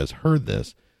episode has heard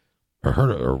this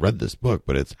or read this book,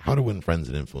 but it's How to Win Friends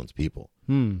and Influence People.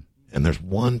 And there's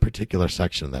one particular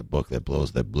section of that book that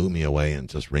blew me away and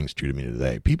just rings true to me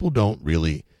today. People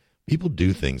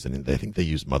do things, and they think they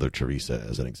use Mother Teresa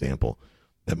as an example,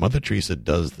 that Mother Teresa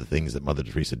does the things that Mother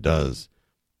Teresa does,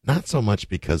 not so much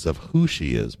because of who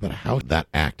she is, but how that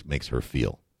act makes her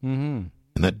feel. And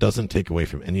that doesn't take away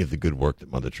from any of the good work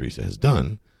that Mother Teresa has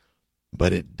done,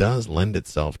 but it does lend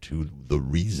itself to the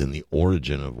reason, the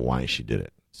origin of why she did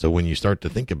it. So when you start to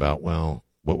think about, well,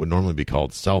 what would normally be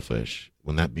called selfish,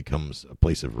 when that becomes a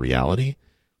place of reality,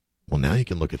 well, now you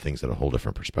can look at things at a whole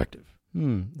different perspective.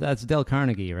 That's Dale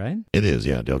Carnegie, right? It is,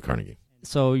 yeah, Dale Carnegie.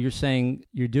 So you're saying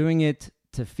you're doing it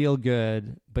to feel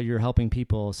good, but you're helping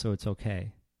people, so it's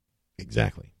okay.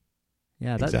 Exactly.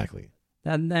 Yeah, exactly.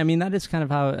 That is kind of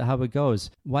how it goes.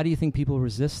 Why do you think people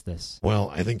resist this?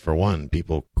 Well, I think for one,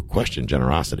 people question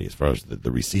generosity as far as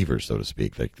the receivers, so to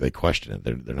speak. They question it.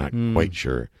 They're not quite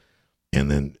sure. And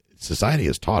then society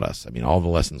has taught us. All the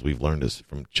lessons we've learned is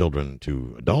from children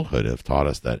to adulthood have taught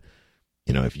us that,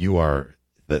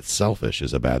 that selfish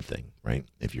is a bad thing, right?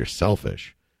 If you're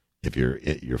selfish, if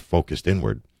you're focused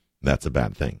inward, that's a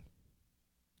bad thing.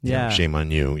 Yeah. Shame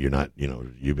on you. You're not,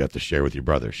 you have to share with your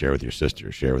brother, share with your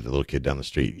sister, share with the little kid down the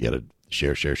street. You got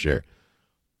to share.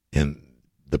 And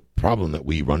the problem that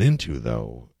we run into,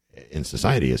 though, in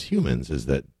society as humans is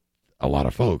that a lot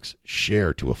of folks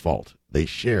share to a fault. They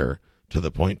share to the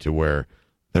point to where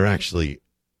they're actually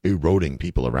eroding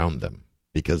people around them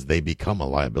because they become a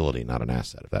liability, not an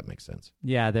asset, if that makes sense.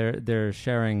 Yeah, they're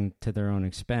sharing to their own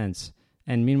expense.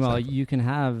 And meanwhile, exactly. You can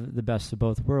have the best of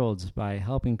both worlds by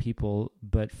helping people,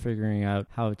 but figuring out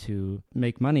how to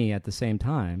make money at the same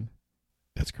time.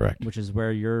 That's correct. Which is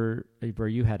where you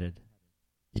headed.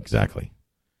 Exactly.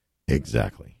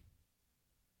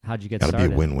 How'd you get started? Got to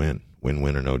be a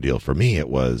win-win or no deal. For me, it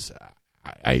was.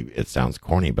 It sounds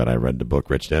corny, but I read the book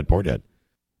Rich Dad Poor Dad.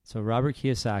 So Robert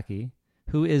Kiyosaki,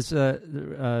 who is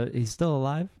he's still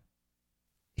alive?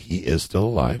 He is still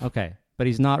alive. Okay, but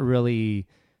he's not really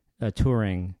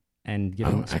touring and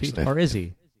giving speeches, or is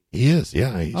he? He is,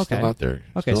 yeah. He's still out there.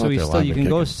 Okay, so you can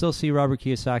go still see Robert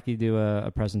Kiyosaki do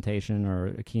a presentation or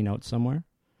a keynote somewhere?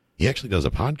 He actually does a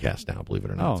podcast now, believe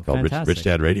it or not. Oh, it's called fantastic. Rich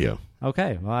Dad Radio.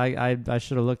 Okay, well, I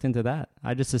should have looked into that.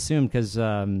 I just assumed because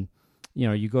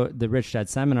you go, the Rich Dad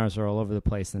seminars are all over the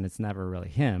place, and it's never really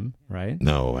him, right?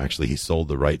 No, actually, he sold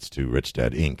the rights to Rich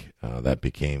Dad Inc. That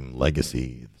became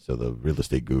Legacy, so the real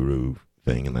estate guru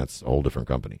thing, and that's a whole different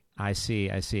company. I see.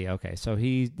 Okay, so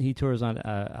he tours on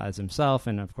as himself,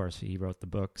 and of course he wrote the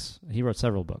books. He wrote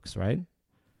several books, right?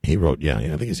 He wrote, I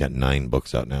think he's got 9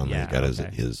 books out now. And Yeah, he's got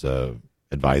okay. his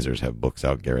advisors have books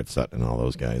out, Garrett Sutton and all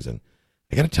those guys. And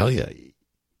I got to tell you,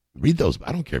 read those.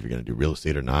 I don't care if you're going to do real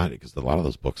estate or not, because a lot of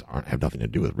those books have nothing to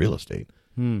do with real estate.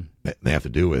 They have to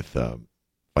do with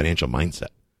financial mindset.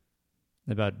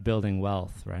 About building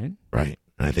wealth, right? Right.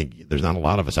 And I think there's not a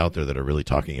lot of us out there that are really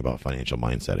talking about financial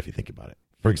mindset, if you think about it.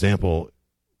 For example,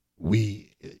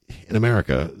 we, in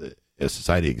America, a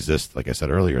society exists, like I said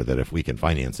earlier, that if we can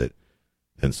finance it,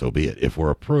 then so be it. If we're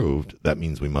approved, that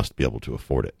means we must be able to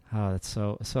afford it. Oh, that's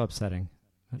so upsetting.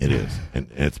 It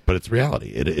is, but it's reality.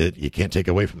 It you can't take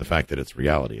away from the fact that it's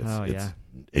reality.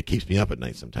 It keeps me up at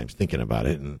night sometimes thinking about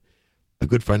it. And a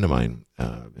good friend of mine,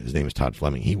 his name is Todd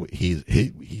Fleming.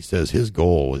 He says his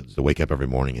goal is to wake up every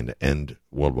morning and to end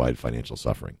worldwide financial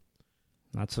suffering.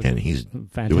 He's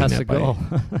fantastic doing goal.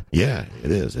 Yeah,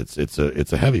 it is. It's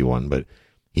a heavy one, but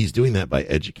he's doing that by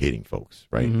educating folks,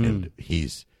 right? Mm-hmm. And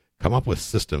he's come up with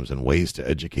systems and ways to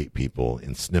educate people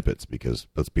in snippets, because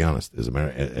let's be honest,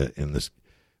 in this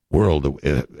world,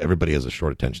 everybody has a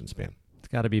short attention span. It's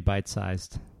got to be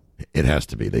bite-sized. It has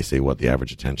to be. They say the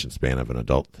average attention span of an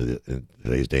adult in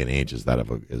today's day and age is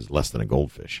less than a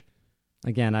goldfish.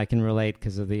 Again, I can relate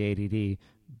because of the ADD,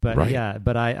 but right. Yeah,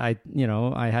 but I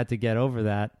had to get over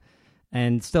that,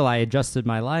 and still I adjusted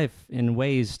my life in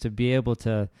ways to be able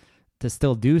to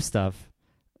still do stuff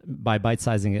by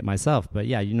bite-sizing it myself. But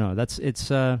yeah,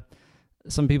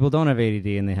 some people don't have ADD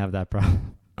and they have that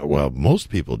problem. Well, most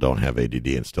people don't have ADD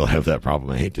and still have that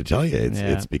problem. I hate to tell you,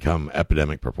 it's become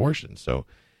epidemic proportions. So,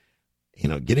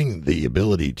 getting the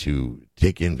ability to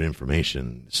take in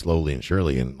information slowly and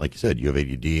surely, and like you said, you have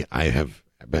ADD. I have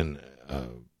been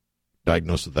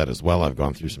diagnosed with that as well. I've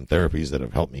gone through some therapies that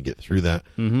have helped me get through that.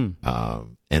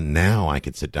 Mm-hmm. And now I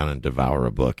could sit down and devour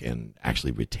a book and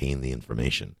actually retain the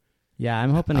information. Yeah,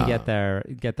 I'm hoping to get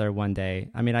there one day.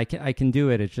 I mean, I can do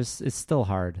it. It's still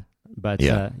hard. But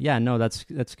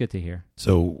that's good to hear.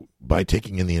 So by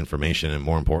taking in the information, and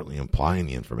more importantly, applying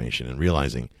the information and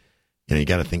realizing, you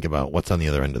got to think about what's on the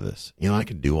other end of this. I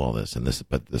can do all this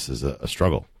but this is a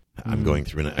struggle. Mm-hmm. I'm going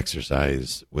through an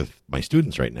exercise with my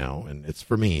students right now, and it's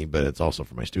for me, but it's also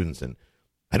for my students. And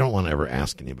I don't want to ever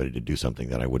ask anybody to do something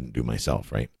that I wouldn't do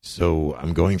myself, right? So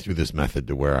I'm going through this method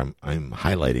to where I'm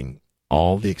highlighting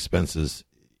all the expenses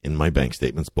in my bank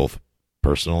statements, both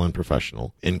personal and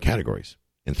professional, in categories.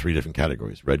 In 3 different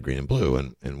categories, red, green, and blue,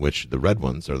 and which the red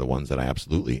ones are the ones that I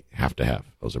absolutely have to have.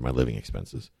 Those are my living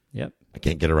expenses. Yep. I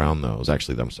can't get around those.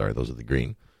 Actually, I'm sorry, those are the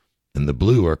green. And the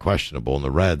blue are questionable, and the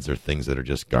reds are things that are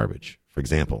just garbage. For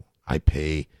example, I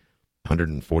pay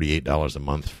 $148 a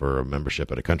month for a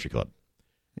membership at a country club.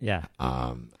 Yeah.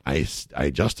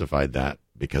 I justified that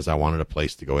because I wanted a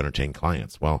place to go entertain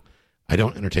clients. Well, I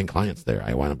don't entertain clients there.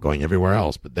 I wind up going everywhere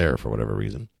else but there for whatever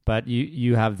reason. But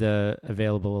you have the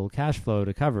available cash flow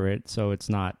to cover it, so it's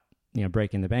not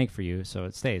breaking the bank for you, so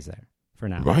it stays there for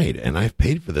now. Right, and I've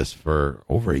paid for this for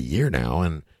over a year now,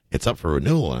 and it's up for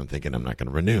renewal, and I'm thinking I'm not going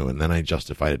to renew. And then I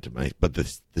justified it to but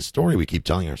the story we keep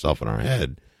telling ourselves in our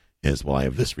head is, well, I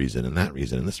have this reason and that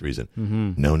reason and this reason.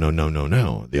 Mm-hmm.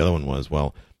 No. The other one was,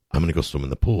 well, I'm going to go swim in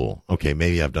the pool. Okay,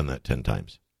 maybe I've done that 10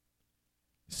 times.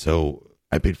 So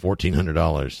I paid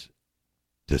 $1,400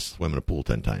 to swim in a pool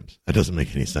 10 times. That doesn't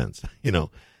make any sense. A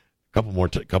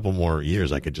couple more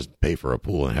years, I could just pay for a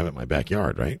pool and have it in my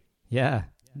backyard, right? Yeah.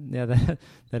 That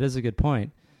is a good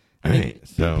point.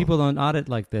 So people don't audit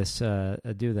like this,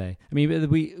 do they? I mean,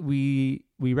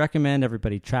 we recommend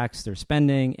everybody tracks their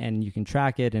spending, and you can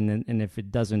track it, and if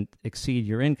it doesn't exceed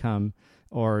your income,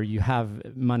 or you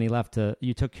have money left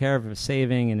you took care of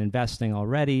saving and investing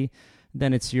already,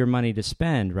 then it's your money to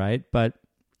spend, right? But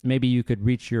maybe you could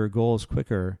reach your goals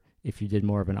quicker if you did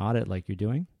more of an audit like you're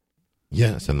doing.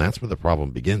 Yes, and that's where the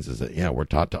problem begins, is that, we're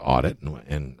taught to audit,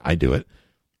 and I do it,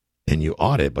 and you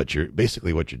audit, but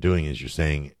what you're doing is you're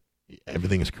saying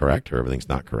everything is correct or everything's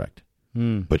not correct.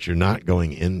 But you're not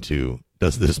going into,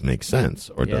 does this make sense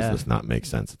or does this not make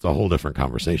sense? It's a whole different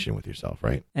conversation with yourself,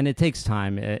 right? And it takes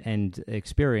time and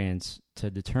experience to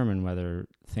determine whether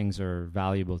things are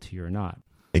valuable to you or not.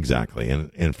 Exactly.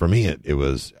 And for me, it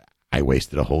was, I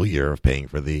wasted a whole year of paying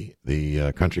for the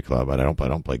country club. I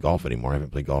don't play golf anymore. I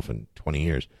haven't played golf in 20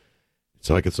 years.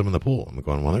 So I could swim in the pool. I'm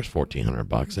going, well, there's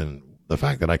 $1,400, and the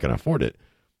fact that I can afford it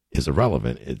is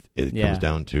irrelevant. It comes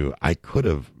down to, I could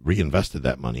have reinvested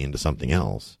that money into something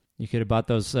else. You could have bought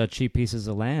those cheap pieces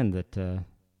of land that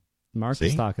Mark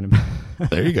was See? talking about.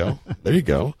 There you go. There you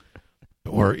go.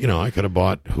 Or, I could have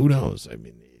bought, who knows? I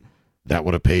mean, that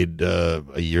would have paid a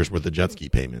year's worth of jet ski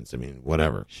payments. I mean,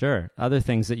 whatever. Sure. Other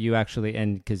things that you actually,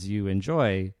 and because you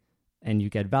enjoy and you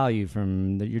get value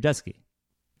from your jet ski.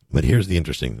 But here's the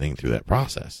interesting thing through that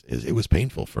process is it was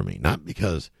painful for me,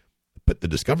 but the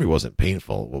discovery wasn't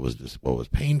painful. What was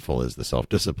painful is the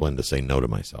self-discipline to say no to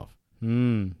myself.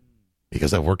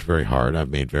 Because I've worked very hard. I've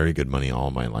made very good money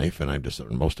all my life, and I've just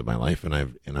most of my life, and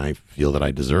I feel that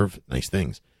I deserve nice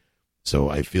things. So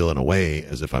I feel in a way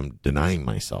as if I'm denying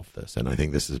myself this, and I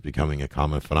think this is becoming a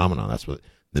common phenomenon. That's what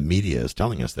the media is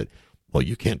telling us, that, well,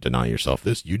 you can't deny yourself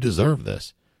this. You deserve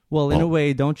this. Well, in a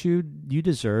way, don't you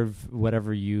deserve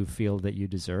whatever you feel that you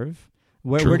deserve?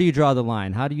 Where do you draw the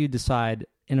line? How do you decide,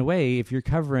 in a way, if you're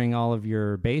covering all of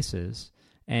your bases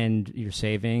and you're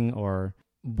saving, or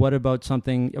what about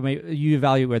something, I mean, you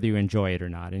evaluate whether you enjoy it or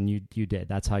not, and you did.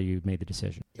 That's how you made the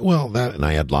decision. Well, that, and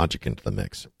I add logic into the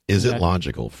mix. Is it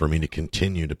logical for me to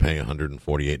continue to pay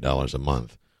 $148 a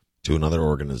month to another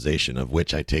organization of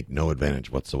which I take no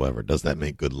advantage whatsoever? Does that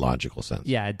make good logical sense?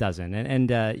 Yeah, it doesn't. And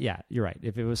yeah, you're right.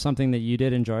 If it was something that you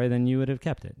did enjoy, then you would have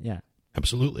kept it. Yeah.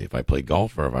 Absolutely. If I played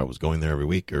golf, or if I was going there every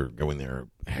week, or going there,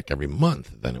 heck, every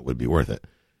month, then it would be worth it.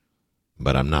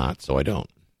 But I'm not, so I don't.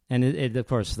 And it of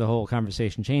course, the whole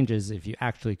conversation changes if you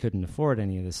actually couldn't afford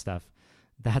any of this stuff.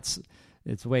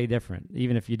 It's way different.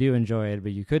 Even if you do enjoy it,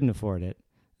 but you couldn't afford it,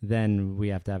 then we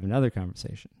have to have another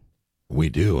conversation. We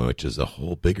do, which is a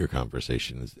whole bigger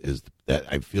conversation, is that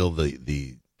I feel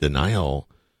the denial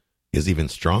is even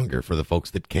stronger for the folks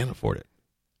that can't afford it.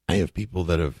 I have people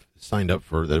that have signed up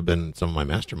that have been in some of my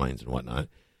masterminds and whatnot.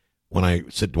 When I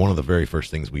sit, one of the very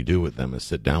first things we do with them is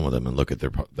sit down with them and look at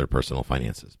their personal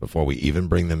finances before we even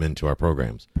bring them into our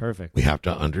programs. Perfect. We have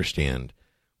to understand,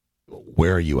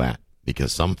 where are you at?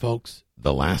 Because some folks,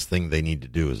 the last thing they need to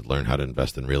do is learn how to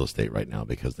invest in real estate right now,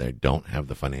 because they don't have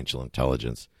the financial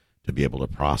intelligence to be able to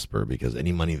prosper, because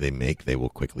any money they make, they will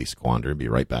quickly squander and be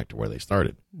right back to where they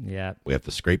started. Yeah. We have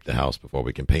to scrape the house before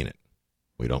we can paint it.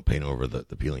 We don't paint over the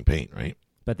peeling paint, right?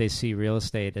 But they see real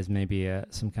estate as maybe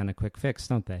some kind of quick fix,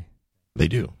 don't they? They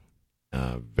do.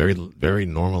 Very, very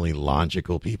normally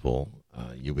logical people,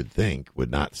 you would think, would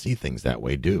not see things that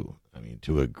way, do. I mean,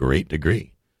 to a great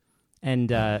degree.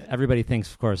 And everybody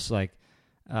thinks, of course, like,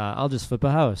 I'll just flip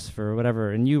a house for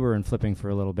whatever. And you were in flipping for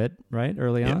a little bit, right,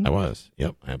 early on? I was.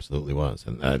 Yep, I absolutely was.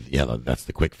 And that's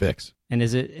the quick fix. And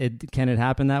can it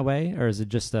happen that way, or is it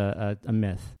just a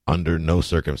myth? Under no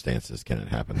circumstances can it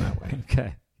happen that way.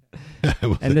 Okay.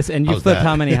 And you flipped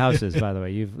how many houses, by the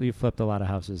way? You've flipped a lot of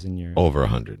houses in your... Over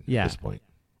 100 at this point.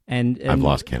 And I've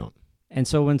lost count. And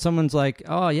so when someone's like,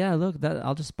 "Oh yeah, look,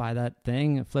 I'll just buy that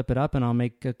thing, flip it up, and I'll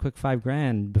make a quick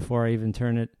 $5,000 before I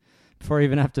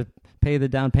even have to pay the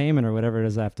down payment or whatever it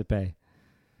is I have to pay."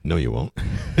 No, you won't.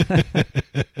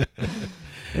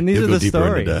 And these are the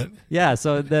stories. Into debt. Yeah.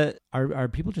 So are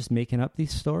people just making up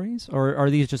these stories, or are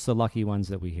these just the lucky ones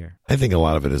that we hear? I think a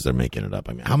lot of it is they're making it up.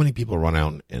 I mean, how many people run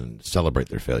out and celebrate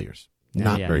their failures?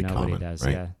 Not very common. Nobody does.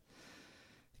 Right? Yeah.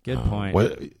 Good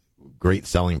point. Great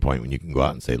selling point when you can go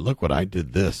out and say, "Look what I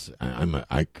did this.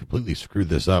 I completely screwed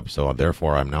this up, so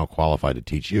therefore I'm now qualified to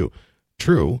teach you."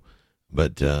 True,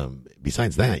 but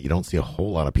besides that, you don't see a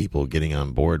whole lot of people getting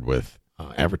on board with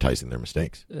advertising their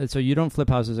mistakes. So you don't flip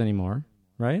houses anymore,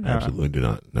 right? Absolutely do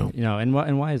not. No. And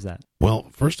why is that? Well,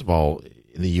 first of all,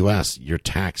 in the U.S., you're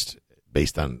taxed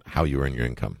based on how you earn your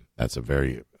income. That's a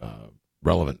very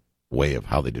relevant way of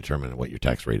how they determine what your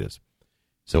tax rate is.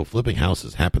 So flipping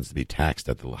houses happens to be taxed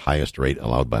at the highest rate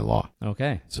allowed by law.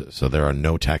 Okay. So there are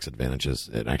no tax advantages.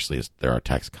 There are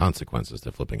tax consequences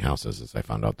to flipping houses, as I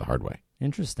found out the hard way.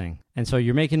 Interesting. And so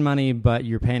you're making money, but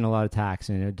you're paying a lot of tax,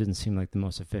 and it didn't seem like the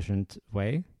most efficient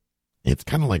way. It's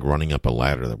kind of like running up a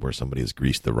ladder where somebody has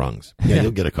greased the rungs. Yeah,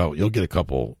 you'll get a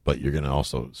couple, but you're going to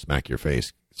also smack your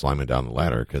face slamming down the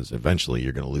ladder, because eventually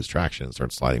you're going to lose traction and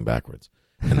start sliding backwards,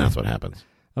 and that's what happens.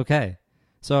 Okay.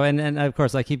 So, and of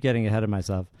course, I keep getting ahead of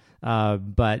myself,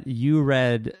 but you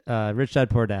read Rich Dad,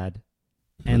 Poor Dad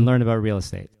and learned about real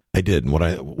estate. I did. And what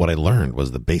I learned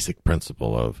was the basic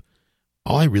principle of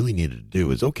all I really needed to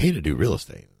do is okay to do real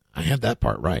estate. I had that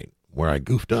part right. Where I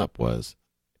goofed up was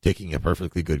taking a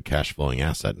perfectly good cash flowing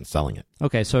asset and selling it.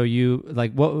 Okay. So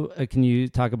what can you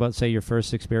talk about, say, your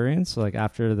first experience, like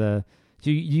after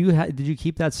did you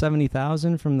keep that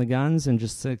 $70,000 from the guns and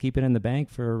just keep it in the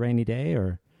bank for a rainy day,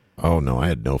 or? Oh, no, I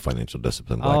had no financial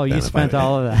discipline back then. Oh, you spent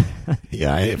all of that.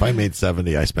 Yeah, if I made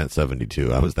 70, I spent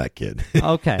 72. I was that kid.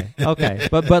 Okay.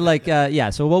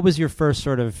 But so what was your first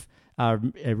sort of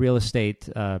a real estate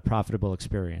profitable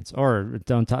experience, or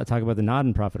don't talk about the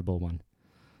non-profitable one.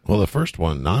 Well, the first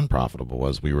one, non-profitable,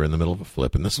 was we were in the middle of a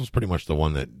flip, and this was pretty much the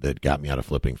one that got me out of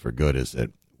flipping for good, is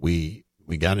that we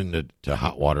got into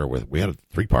hot water we had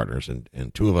 3 partners,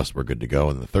 and 2 of us were good to go,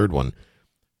 and the third one,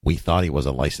 we thought he was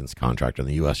a licensed contractor. In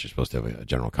the U.S., you're supposed to have a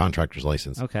general contractor's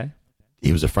license. Okay.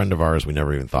 He was a friend of ours. We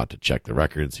never even thought to check the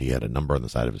records. He had a number on the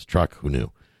side of his truck. Who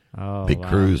knew? Oh, Big wow.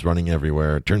 crews running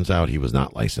everywhere. It turns out he was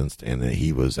not licensed, and that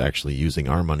he was actually using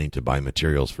our money to buy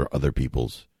materials for other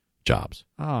people's jobs.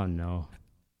 Oh, no.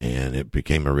 And it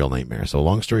became a real nightmare. So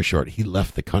long story short, he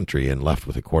left the country and left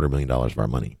with $250,000 of our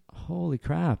money. Holy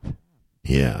crap.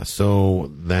 Yeah,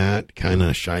 so that kind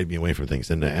of shied me away from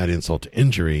things. And to add insult to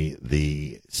injury,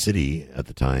 the city at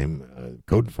the time,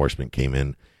 code enforcement came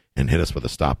in and hit us with a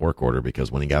stop work order,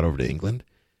 because when he got over to England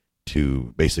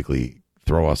to basically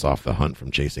throw us off the hunt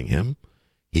from chasing him,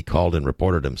 he called and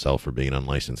reported himself for being an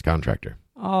unlicensed contractor.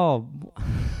 Oh,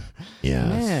 yeah.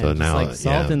 man, So just now, like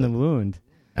salt yeah, in the wound.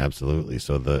 Absolutely.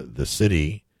 So the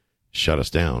city shut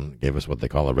us down, gave us what they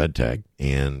call a red tag,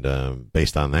 and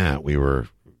based on that, we were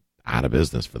out of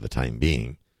business for the time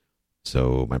being.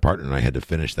 So my partner and I had to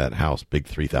finish that house, big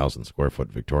 3,000 square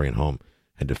foot Victorian home,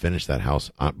 had to finish that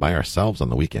house by ourselves on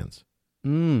the weekends.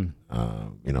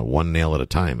 One nail at a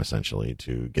time, essentially,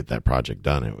 to get that project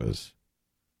done. It was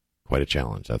quite a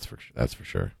challenge. That's for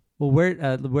sure. Well,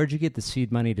 where'd you get the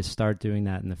seed money to start doing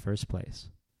that in the first place?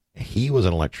 He was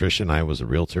an electrician. I was a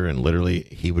realtor, and literally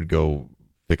he would go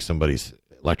fix somebody's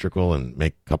electrical and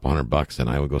make a couple $100, and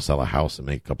I would go sell a house and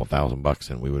make a couple $1,000,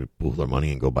 and we would pool our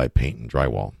money and go buy paint and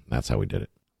drywall. That's how we did it.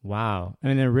 Wow. I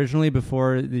mean, originally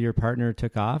before your partner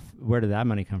took off, where did that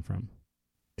money come from?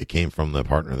 It came from the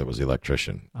partner that was the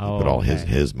electrician. He Oh, put all okay.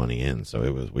 his money in,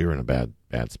 so we were in a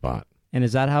bad spot. And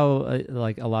is that how,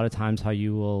 like a lot of times,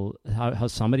 how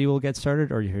somebody will get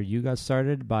started, or you got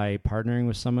started by partnering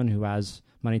with someone who has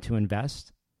money to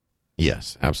invest?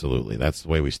 Yes, absolutely. That's the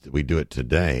way we do it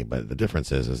today. But the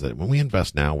difference is that when we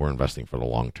invest now, we're investing for the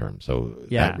long term. So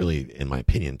that really, in my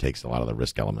opinion, takes a lot of the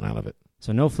risk element out of it.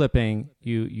 So no flipping.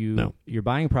 No. You're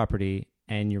buying property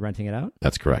and you're renting it out?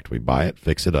 That's correct. We buy it,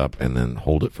 fix it up, and then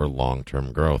hold it for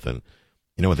long-term growth. And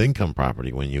with income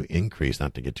property, when you increase,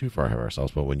 not to get too far ahead of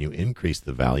ourselves, but when you increase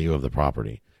the value of the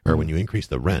property, or when you increase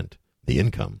the rent, the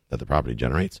income that the property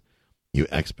generates, you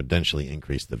exponentially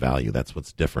increase the value. That's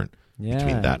what's different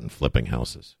between that and flipping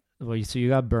houses. Well, so you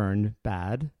got burned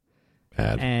bad.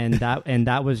 Bad. And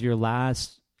that was the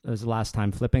last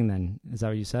time flipping then. Is that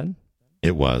what you said?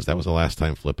 It was. That was the last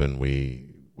time flipping.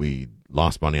 We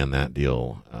lost money on that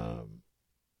deal.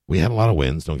 We had a lot of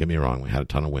wins. Don't get me wrong. We had a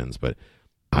ton of wins, but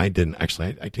I didn't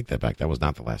actually. I take that back. That was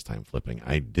not the last time flipping.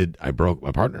 I broke.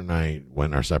 My partner and I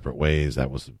went our separate ways. That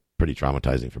was pretty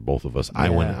traumatizing for both of us. I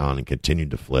went on and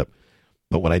continued to flip.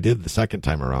 But what I did the second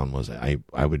time around was I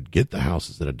would get the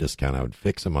houses at a discount. I would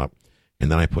fix them up, and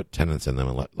then I put tenants in them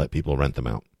and let people rent them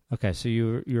out. Okay, so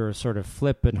you're sort of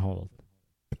flip and hold.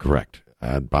 Correct.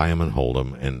 I'd buy them and hold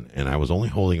them, and I was only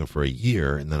holding them for a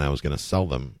year, and then I was going to sell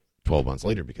them 12 months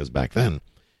later, because back then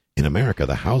in America,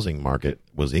 the housing market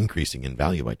was increasing in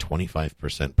value by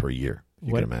 25% per year, if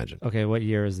you can imagine. Okay, what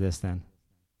year is this then?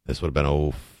 This would have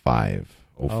been 05,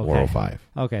 04, 05.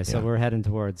 Okay, so we're heading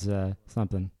towards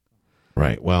something.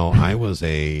 Right. Well, I was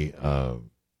a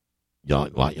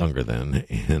lot younger then,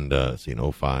 and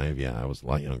so 05, I was a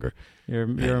lot younger. You're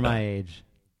my age.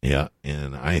 Yeah,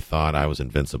 and I thought I was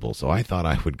invincible, so I thought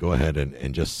I would go ahead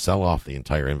and just sell off the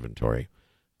entire inventory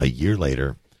a year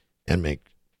later and make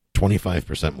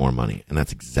 25% more money, and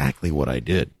that's exactly what I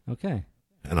did. Okay.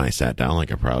 And I sat down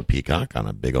like a proud peacock on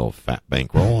a big old fat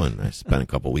bankroll, and I spent a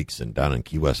couple weeks down in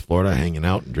Key West, Florida, hanging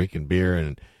out and drinking beer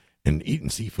and eating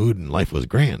seafood, and life was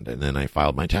grand. And then I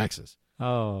filed my taxes.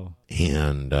 Oh.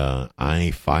 And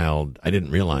I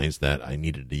didn't realize that I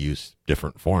needed to use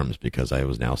different forms because I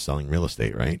was now selling real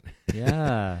estate, right?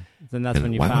 Yeah. Then that's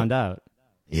when you found out.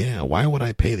 Yeah. Why would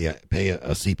I pay a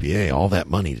CPA all that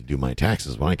money to do my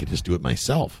taxes when I could just do it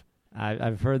myself?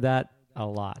 I've heard that a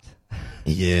lot.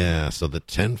 Yeah. So the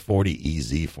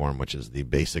 1040EZ form, which is the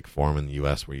basic form in the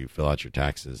U.S. where you fill out your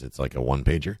taxes, it's like a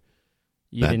one-pager.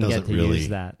 You didn't get to use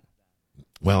that.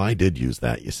 Well, I did use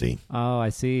that, you see. Oh, I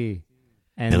see.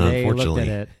 And they unfortunately, looked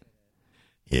at it.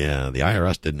 Yeah, the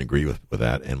IRS didn't agree with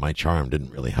that, and my charm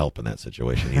didn't really help in that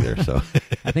situation either. So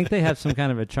I think they have some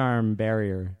kind of a charm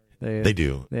barrier. They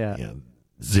do. Yeah.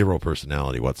 Zero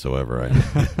personality whatsoever.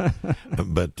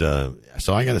 But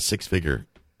so I got a 6-figure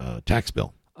tax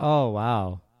bill. Oh,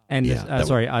 wow. And a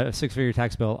 6-figure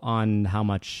tax bill on how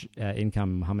much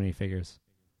income, how many figures?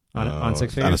 On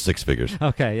 6 figures? On a 6 figures.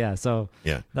 Okay, yeah. So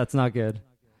that's not good.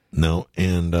 No,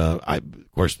 and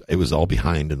of course, it was all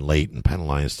behind and late and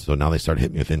penalized. So now they started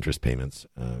hitting me with interest payments.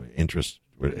 Interest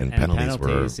and penalties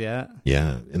were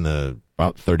in the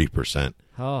about 30%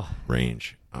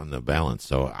 range on the balance.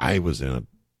 So I was in a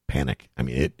panic. I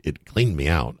mean, it cleaned me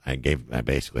out. I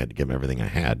basically had to give them everything I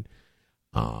had,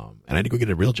 and I had to go get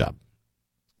a real job.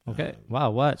 Okay. Wow.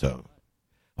 What?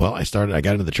 Well, I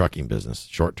got into the trucking business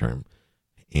short term.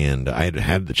 And I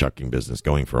had the trucking business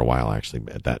going for a while, actually,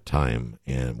 at that time.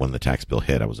 And when the tax bill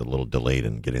hit, I was a little delayed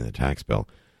in getting the tax bill.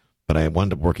 But I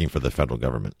wound up working for the federal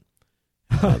government,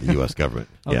 the U.S. government.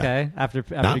 Okay, yeah. After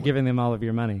giving them all of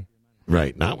your money.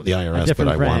 Right, not with the IRS, but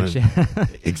I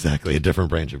wanted exactly a different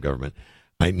branch of government.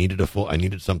 I needed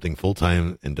something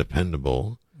full-time and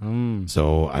dependable.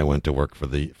 So I went to work for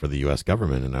the U.S.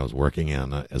 government, and I was working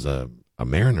as a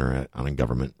mariner on a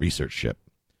government research ship.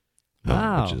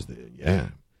 Wow. Which is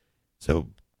So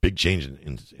big change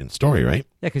in story, right?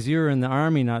 Yeah, because you were in the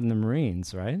Army, not in the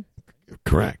Marines, right?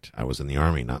 Correct. I was in the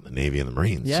Army, not in the Navy and the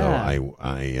Marines. Yeah. So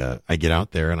I get out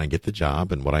there and I get the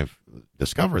job. And what I've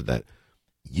discovered that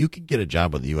you can get a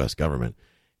job with the U.S. government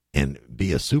and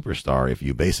be a superstar if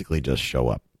you basically just show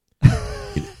up.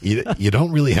 you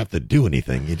don't really have to do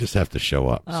anything. You just have to show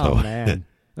up. Oh, man.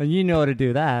 Well, you know how to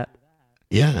do that.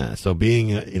 Yeah, so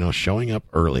being, showing up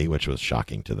early, which was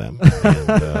shocking to them,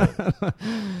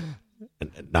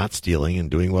 and not stealing and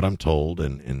doing what I'm told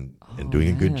and doing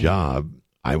a good job,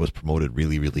 I was promoted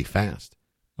really, really fast.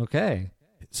 Okay.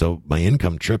 So my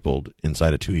income tripled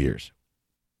inside of 2 years.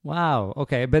 Wow.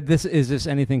 Okay, but is this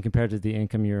anything compared to the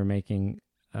income you were making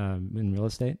in real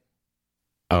estate?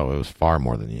 Oh, it was far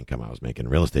more than the income I was making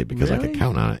in real estate because I could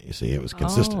count on it. You see, it was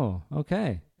consistent. Oh,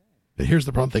 okay. But here's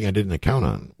the problem thing I didn't account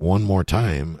on. One more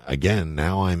time, again,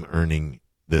 now I'm earning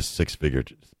this six-figure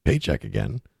paycheck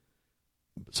again.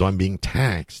 So I'm being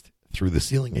taxed through the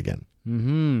ceiling again.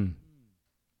 Mm-hmm.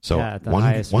 So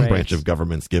one branch of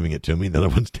government's giving it to me, the other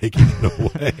one's taking it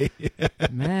away.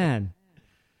 Man.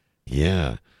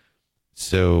 Yeah.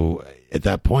 So at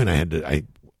that point,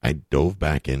 I dove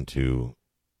back into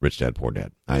Rich Dad, Poor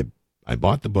Dad. I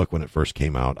bought the book when it first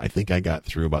came out. I think I got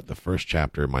through about the first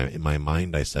chapter. In my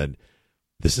mind, I said,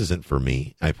 this isn't for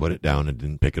me. I put it down and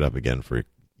didn't pick it up again for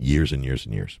years and years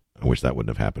and years. I wish that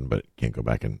wouldn't have happened, but can't go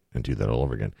back and do that all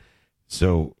over again.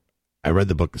 So I read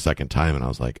the book the second time, and I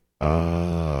was like,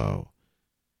 oh,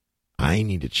 I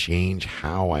need to change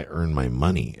how I earn my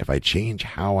money. If I change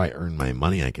how I earn my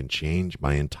money, I can change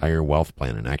my entire wealth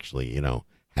plan and actually,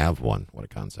 have one. What a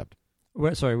concept.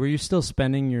 Sorry, were you still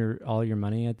spending all your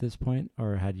money at this point,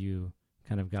 or had you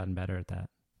kind of gotten better at that?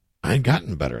 I had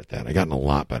gotten better at that. I gotten a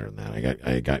lot better than that. I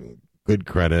had gotten good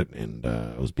credit, and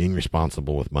I was being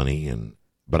responsible with money.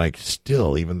 But I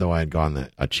still, even though I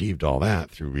had achieved all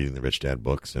that through reading the Rich Dad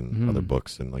books and other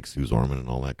books and like Sue Zorman and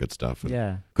all that good stuff,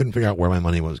 couldn't figure out where my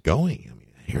money was going. I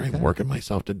mean, here I'm working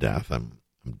myself to death. I'm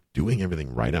doing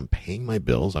everything right. I'm paying my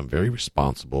bills. I'm very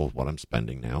responsible with what I'm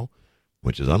spending now,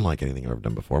 which is unlike anything I've ever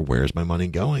done before. Where's my money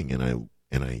going?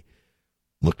 And I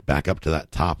looked back up to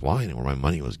that top line, and where my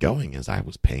money was going is I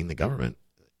was paying the government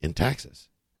in taxes.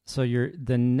 So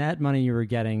the net money you were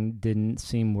getting didn't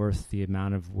seem worth the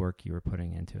amount of work you were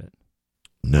putting into it.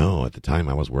 No, at the time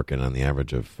I was working on the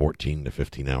average of 14 to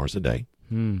 15 hours a day,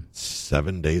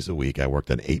 7 days a week. I worked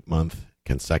an 8-month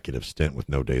consecutive stint with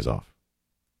no days off.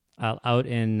 Out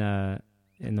in the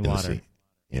water. The sea.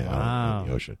 Yeah, wow. out in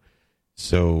the ocean.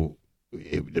 So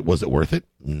was it worth it?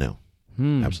 No,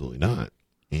 absolutely not.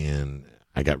 And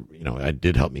it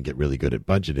did help me get really good at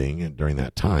budgeting. And during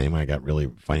that time, I got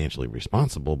really financially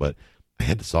responsible, but I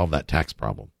had to solve that tax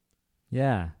problem.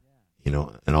 Yeah.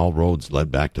 And all roads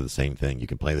led back to the same thing. You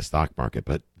can play the stock market,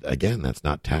 but again, that's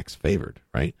not tax favored,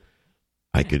 right?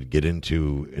 I could get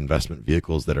into investment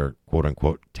vehicles that are quote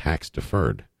unquote tax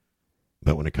deferred.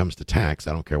 But when it comes to tax,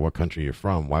 I don't care what country you're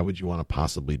from. Why would you want to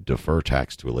possibly defer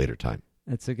tax to a later time?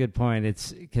 That's a good point.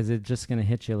 It's because it's just going to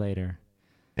hit you later.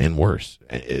 And worse,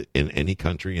 in any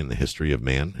country in the history of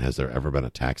man, has there ever been a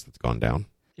tax that's gone down?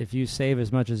 If you save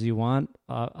as much as you want,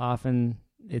 often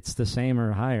it's the same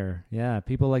or higher. Yeah,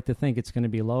 people like to think it's going to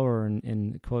be lower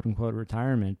in quote-unquote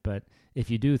retirement, but if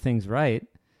you do things right,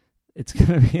 it's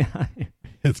going to be higher.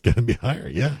 It's going to be higher,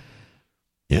 yeah.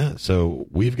 Yeah, so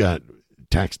we've got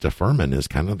tax deferment is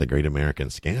kind of the great American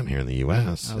scam here in the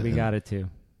U.S. Oh, we got it too.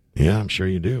 Yeah, I'm sure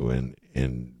you do.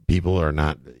 And people are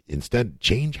not, instead,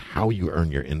 change how you earn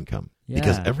your income. Yeah.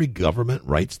 Because every government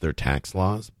writes their tax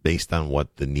laws based on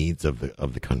what the needs of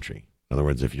the country. In other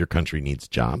words, if your country needs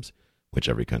jobs, which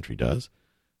every country does,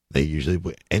 they usually,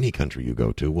 any country you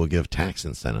go to, will give tax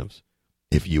incentives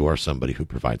if you are somebody who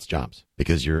provides jobs,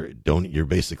 because you're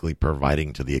basically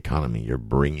providing to the economy. You're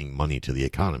bringing money to the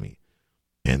economy,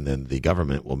 and then the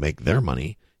government will make their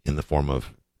money in the form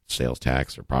of sales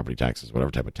tax or property taxes,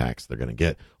 whatever type of tax they're going to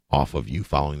get off of you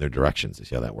following their directions. You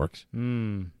see how that works?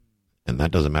 Mm. And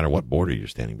that doesn't matter what border you're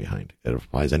standing behind. It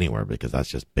applies anywhere because that's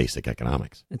just basic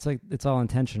economics. It's like it's all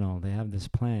intentional. They have this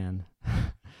plan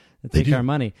to They take do. our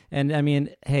money. And I mean,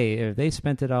 hey, if they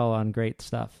spent it all on great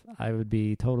stuff, I would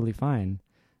be totally fine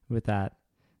with that.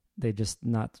 They're just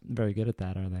not very good at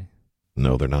that, are they?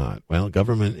 No, they're not. Well,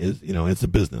 government is, it's a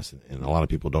business, and a lot of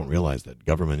people don't realize that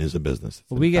government is a business.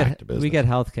 It's Well, in fact a business. we get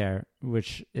healthcare,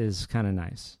 which is kind of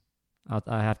nice.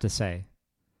 I have to say.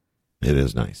 It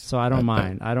is nice. So I don't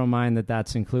mind. I don't mind that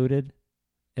that's included.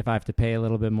 If I have to pay a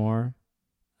little bit more,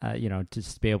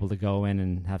 just to be able to go in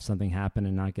and have something happen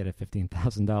and not get a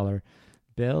 $15,000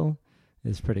 bill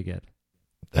is pretty good.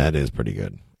 That is pretty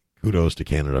good. Kudos to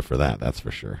Canada for that. That's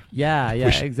for sure. Yeah,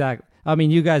 exactly. I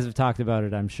mean, you guys have talked about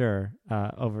it, I'm sure,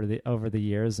 over the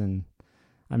years, and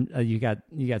you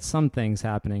got some things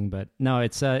happening, but no,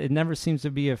 it never seems to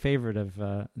be a favorite of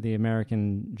the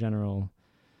American general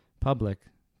public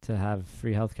to have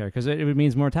free healthcare because it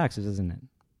means more taxes, isn't it?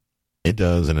 It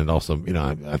does, and it also,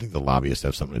 I think the lobbyists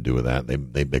have something to do with that.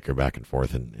 They bicker back and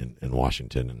forth in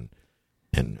Washington,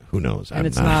 and who knows? And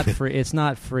it's not free. It's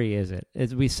not free, is it?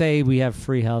 We say we have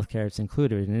free healthcare; it's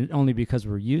included, and only because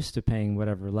we're used to paying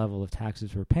whatever level of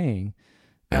taxes we're paying.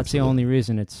 That's Absolutely. the only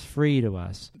reason it's free to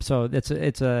us. So it's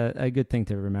a good thing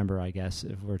to remember, I guess,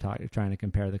 if we're trying to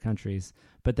compare the countries.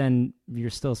 But then you're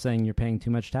still saying you're paying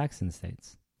too much tax in the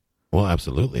States. Well,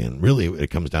 absolutely. And really,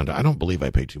 it comes down to, I don't believe I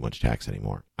pay too much tax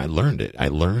anymore. I learned it. I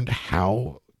learned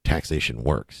how taxation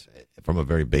works from a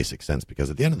very basic sense, because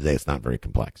at the end of the day, it's not very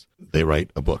complex. They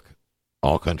write a book.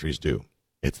 All countries do.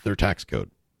 It's their tax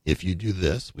code. If you do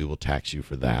this, we will tax you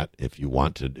for that. If you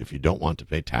don't want to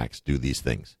pay tax, do these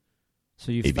things.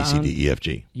 So you A, B, C, D, E, F,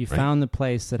 G. You right? found the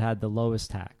place that had the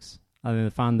lowest tax. I mean,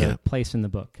 found the place in the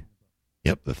book.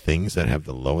 Yep, the things that have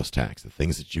the lowest tax, the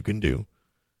things that you can do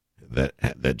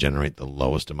that generate the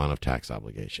lowest amount of tax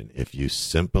obligation. If you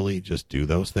simply just do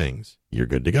those things, you're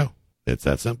good to go. It's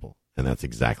that simple. And that's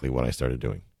exactly what I started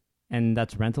doing. And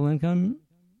that's rental income?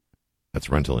 That's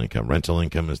rental income. Rental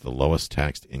income is the lowest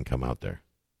taxed income out there.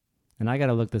 And I got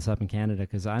to look this up in Canada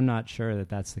because I'm not sure that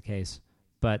that's the case.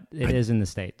 But it is in the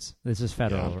States. This is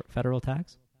federal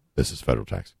tax? This is federal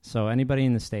tax. So anybody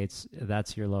in the States,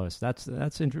 that's your lowest. That's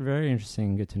very interesting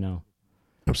and good to know.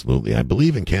 Absolutely. I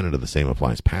believe in Canada the same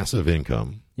applies. Passive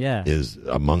income Yeah. is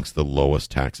amongst the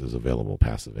lowest taxes available,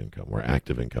 passive income, where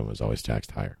active income is always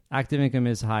taxed higher. Active income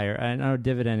is higher. And our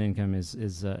dividend income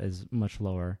is much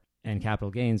lower. And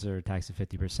capital gains are taxed at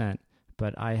 50%.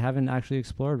 But I haven't actually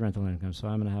explored rental income, so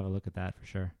I'm going to have a look at that for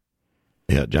sure.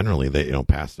 Yeah, generally,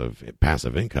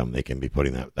 passive income, they can be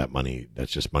putting that money,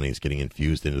 that's just money is getting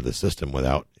infused into the system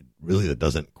that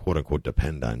doesn't, quote unquote,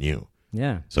 depend on you.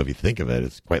 Yeah. So if you think of it,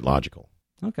 it's quite logical.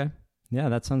 Okay. Yeah,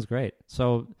 that sounds great.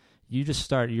 So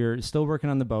you're still working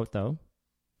on the boat, though.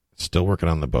 Still working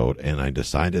on the boat, and I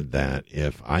decided that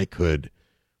if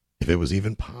it was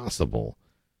even possible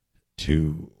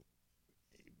to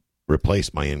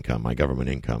replace my income, my government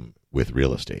income, with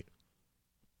real estate,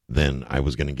 then I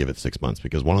was going to give it 6 months,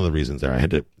 because one of the reasons there,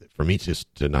 for me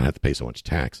to not have to pay so much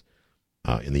tax,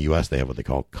 in the U.S. they have what they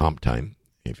call comp time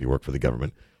if you work for the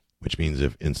government, which means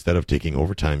if instead of taking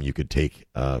overtime, you could take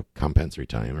compensatory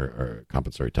time or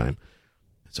compensatory time.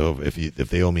 So if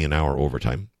they owe me an hour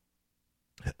overtime,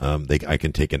 I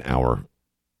can take an hour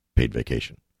paid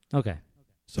vacation. Okay.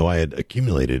 So I had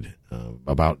accumulated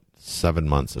about 7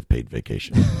 months of paid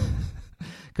vacation.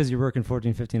 Because you're working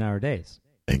 14, 15-hour days.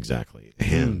 Exactly.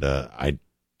 And I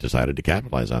decided to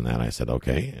capitalize on that. I said,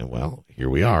 okay, well, here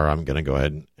we are. I'm going to go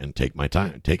ahead and take my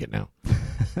time, take it now.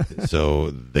 So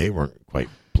they weren't quite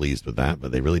pleased with that,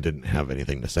 but they really didn't have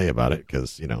anything to say about it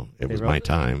because, it was my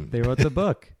time. They wrote the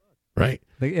book. Right.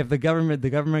 If the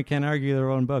government can't argue their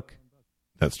own book.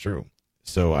 That's true.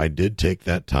 So I did take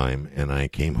that time, and I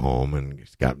came home and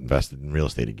got invested in real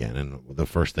estate again. And the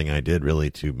first thing I did really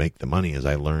to make the money is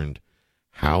I learned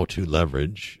how to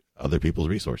leverage other people's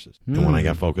resources. And when I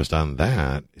got focused on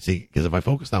that, because if I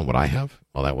focused on what I have,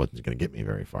 well, that wasn't going to get me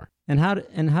very far. And how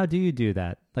do you do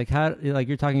that? Like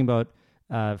you're talking about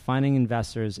finding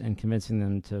investors and convincing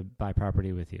them to buy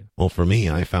property with you. Well, for me,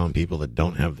 I found people that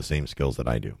don't have the same skills that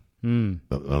I do. In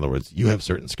other words, you have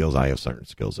certain skills, I have certain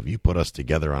skills. If you put us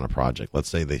together on a project, let's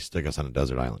say they stick us on a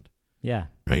desert island. Yeah.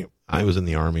 Right. I was in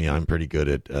the Army. I'm pretty good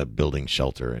at building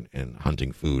shelter and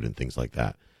hunting food and things like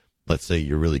that. Let's say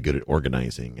you're really good at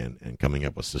organizing and coming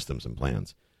up with systems and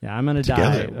plans. Yeah, I'm going to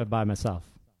die by myself.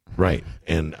 Right.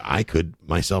 And I could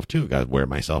myself too, got to wear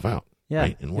myself out. Yeah,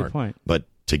 right, and work. good point. But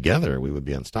together we would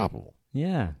be unstoppable.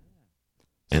 Yeah.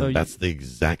 And So that's the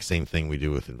exact same thing we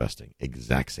do with investing.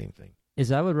 Exact same thing. Is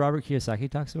that what Robert Kiyosaki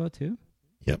talks about too?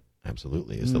 Yep,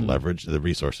 absolutely. Is the leverage the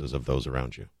resources of those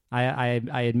around you. I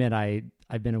admit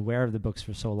I've been aware of the books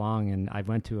for so long, and I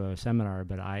went to a seminar,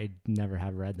 but I never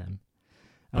have read them.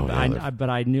 But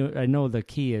I know the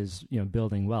key is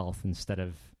building wealth instead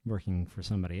of working for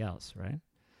somebody else, right?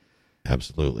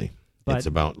 Absolutely. But it's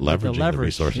about leveraging the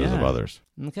resources of others.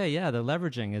 Okay, yeah, the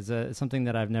leveraging is something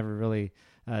that I've never really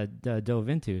dove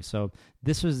into. So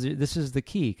this is the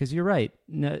key, because you're right.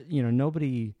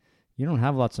 Nobody, you don't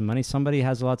have lots of money. Somebody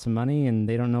has lots of money and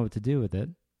they don't know what to do with it.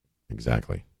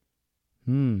 Exactly.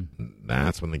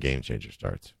 That's when the game changer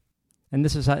starts. And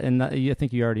this is how, and I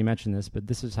think you already mentioned this, but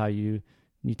this is how you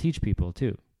teach people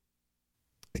too.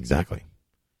 Exactly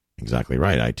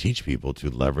right. I teach people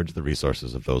to leverage the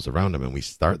resources of those around them, and we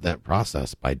start that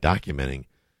process by documenting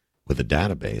with a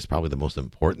database, probably the most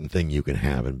important thing you can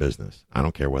have in business. I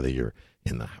don't care whether you're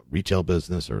in the retail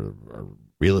business or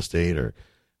real estate or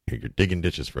you're digging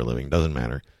ditches for a living, doesn't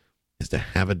matter, is to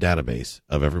have a database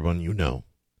of everyone you know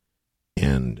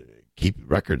and keep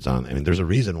records on. I mean, there's a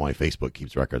reason why Facebook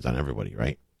keeps records on everybody,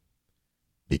 right?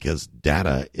 Because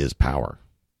data is power.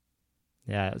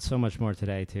 Yeah, so much more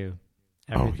today too.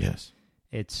 Oh, yes.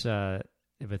 It's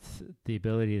with the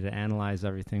ability to analyze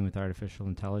everything with artificial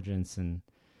intelligence, and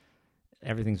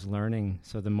everything's learning.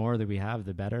 So the more that we have,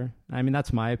 the better. I mean,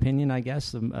 that's my opinion, I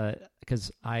guess,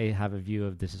 because I have a view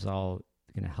of this is all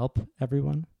going to help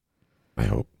everyone. I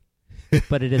hope.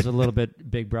 But it is a little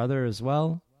bit Big Brother as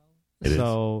well. It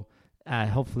so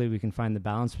hopefully we can find the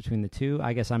balance between the two.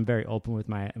 I guess I'm very open with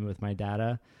my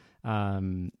data,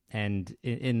 and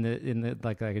in the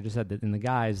like I just said, in the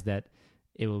guise that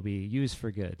it will be used for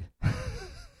good.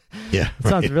 Yeah, it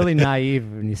sounds really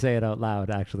naive when you say it out loud,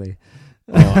 actually.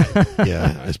 Well,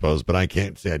 I suppose, but I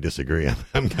can't say I disagree.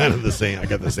 I'm kind of the same. I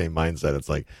got the same mindset. It's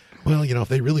like, well, if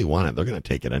they really want it, they're going to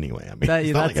take it anyway. I mean,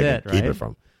 it's not like I can keep it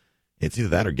from. It's either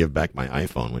that or give back my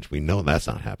iPhone, which we know that's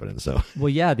not happening. So, well,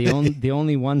 yeah, the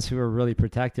only ones who are really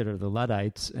protected are the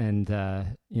Luddites, and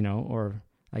or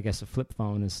I guess a flip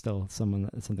phone is still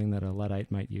something that a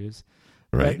Luddite might use.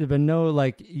 Right. But no,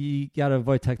 you got to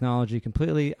avoid technology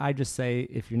completely. I just say,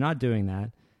 if you're not doing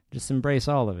that, just embrace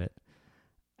all of it.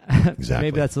 Exactly.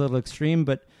 Maybe that's a little extreme,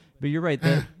 but you're right.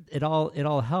 It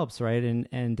all helps, right?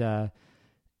 And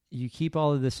you keep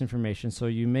all of this information, so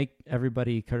you make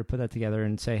everybody kind of put that together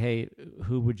and say, hey,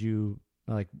 who would you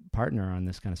partner on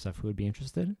this kind of stuff? Who would be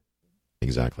interested?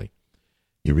 Exactly.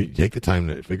 You take the time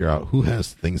to figure out who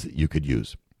has things that you could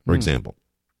use. For example,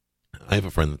 I have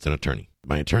a friend that's an attorney.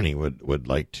 My attorney would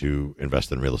like to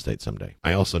invest in real estate someday.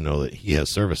 I also know that he has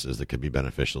services that could be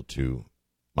beneficial to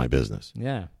my business.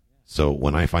 Yeah. So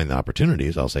when I find the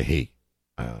opportunities, I'll say, hey,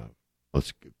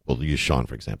 we'll use Sean,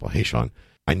 for example. Hey, Sean,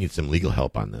 I need some legal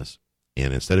help on this.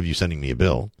 And instead of you sending me a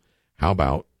bill, how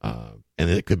about, and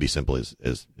it could be simple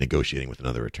as negotiating with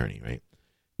another attorney, right?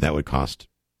 That would cost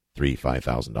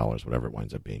 $3,000-$5,000, whatever it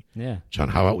winds up being. Yeah. Sean,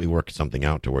 how about we work something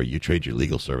out to where you trade your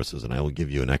legal services and I will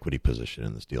give you an equity position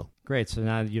in this deal? Great. So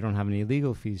now you don't have any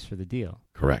legal fees for the deal.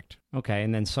 Correct. Okay.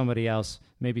 And then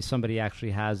maybe somebody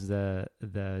actually has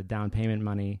the down payment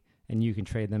money and you can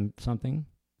trade them something?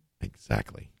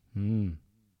 Exactly.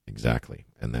 Exactly.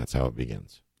 And that's how it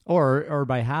begins. Or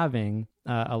by having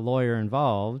a lawyer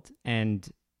involved and,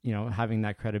 having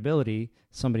that credibility,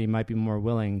 somebody might be more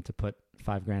willing to put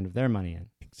 $5,000 of their money in.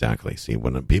 Exactly. See,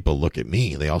 when people look at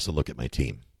me, they also look at my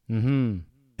team. Mm-hmm.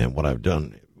 And what I've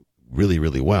done really,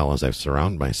 really well is I've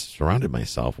surrounded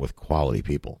myself with quality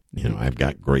people. I've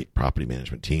got great property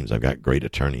management teams. I've got great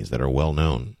attorneys that are well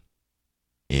known.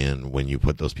 And when you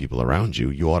put those people around you,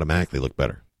 you automatically look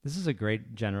better. This is a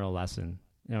great general lesson.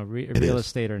 Real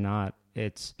estate or not,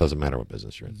 it doesn't matter what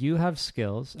business you're in. You have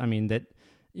skills. I mean, that,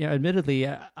 admittedly,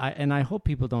 I hope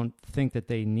people don't think that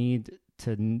they need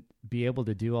to be able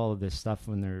to do all of this stuff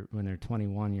when they're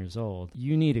 21 years old.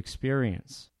 You need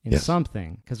experience in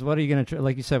something, because what are you going to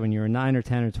like you said, when you were 9 or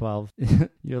 10 or 12,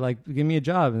 you're like, give me a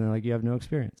job, and they're like, you have no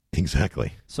experience.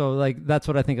 Exactly. So that's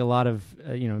what I think a lot of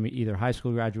either high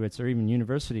school graduates or even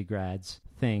university grads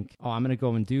think, oh, I'm going to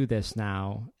go and do this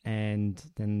now, and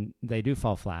then they do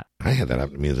fall flat. I had that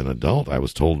happen to me as an adult. I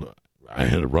was told I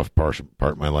had a rough part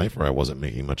of my life where I wasn't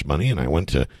making much money, and I went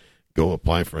to go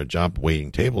apply for a job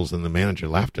waiting tables, and the manager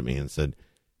laughed at me and said,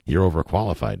 you're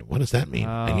overqualified. What does that mean?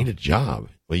 Oh. I need a job.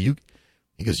 Well, he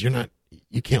goes,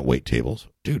 you can't wait tables.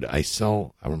 Dude, I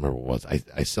don't remember what it was.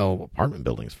 I sell apartment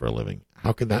buildings for a living.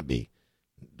 How could that be?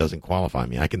 doesn't qualify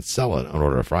me. I can sell an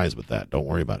order of fries with that. Don't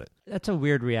worry about it. That's a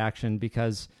weird reaction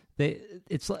because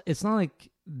it's not like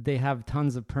they have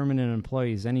tons of permanent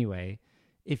employees anyway.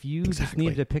 If you just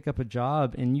needed to pick up a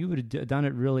job and you would have done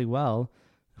it really well,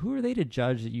 who are they to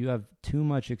judge that you have too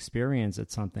much experience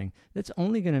at something? That's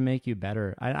only going to make you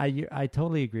better. I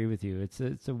totally agree with you.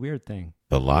 It's a weird thing.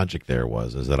 The logic there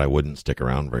is that I wouldn't stick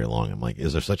around very long. I'm like,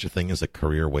 is there such a thing as a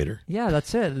career waiter? Yeah,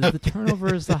 that's it. The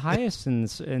turnover is the highest in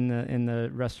the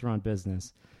restaurant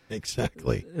business.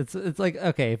 Exactly. It's like,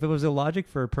 okay, if it was a logic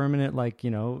for a permanent, like,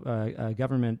 a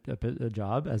government a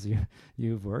job as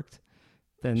you've worked,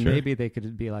 then Sure. maybe they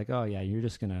could be like, oh yeah, you're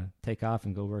just gonna take off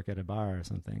and go work at a bar or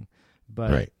something. But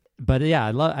Right. But yeah,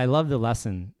 I love the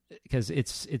lesson because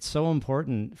it's so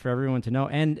important for everyone to know.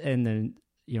 And then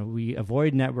we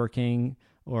avoid networking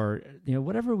or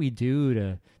whatever we do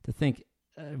to think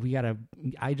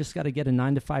I just got to get a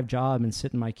 9-to-5 job and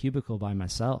sit in my cubicle by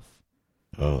myself.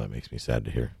 Oh, that makes me sad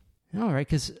to hear. All right,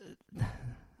 because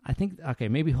I think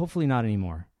maybe hopefully not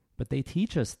anymore. But they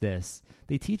teach us this.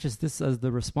 They teach us this as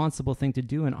the responsible thing to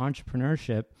do in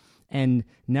entrepreneurship and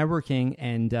networking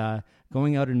and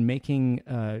going out and making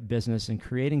business and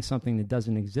creating something that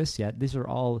doesn't exist yet. These are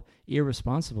all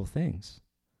irresponsible things.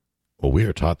 Well, we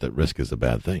are taught that risk is a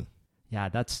bad thing. Yeah,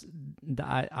 that's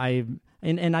I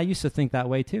used to think that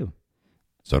way too.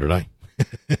 So did I.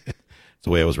 It's the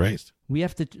way I was raised. We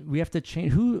have to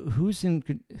change. Who's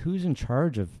in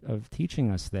charge of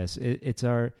teaching us this?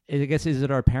 I guess is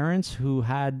it our parents who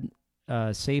had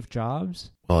safe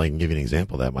jobs? Well, I can give you an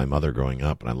example of that. My mother growing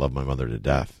up, and I love my mother to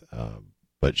death,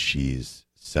 but she's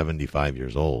 75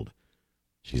 years old.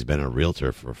 She's been a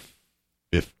realtor for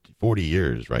 40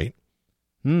 years, right?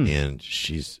 And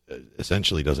she's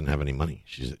essentially doesn't have any money.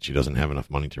 She doesn't have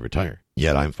enough money to retire.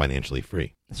 Yet I'm financially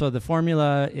free. So the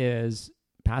formula is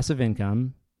passive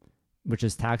income, which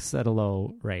is taxed at a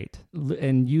low rate,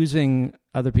 and using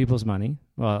other people's money,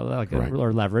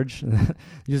 or leverage.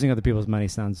 Using other people's money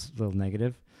sounds a little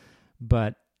negative,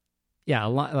 but yeah, a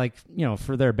lot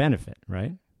for their benefit,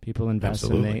 right? People invest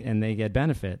and they get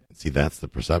benefit. See, that's the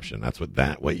perception. That's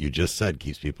what you just said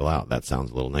keeps people out. That sounds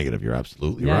a little negative. You're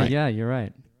absolutely right. Yeah, you're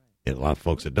right. A lot of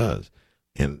folks it does,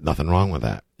 and nothing wrong with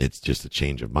that. It's just a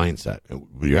change of mindset.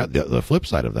 The flip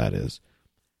side of that is,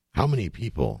 how many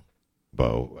people,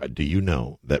 Bo, do you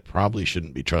know that probably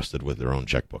shouldn't be trusted with their own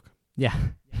checkbook? Yeah,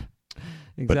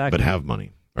 exactly. But have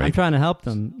money, right? I'm trying to help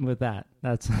them with that.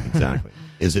 That's exactly.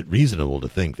 Is it reasonable to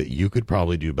think that you could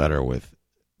probably do better with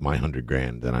my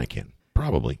 $100,000 than I can?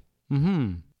 Probably.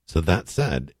 Mm-hmm. So that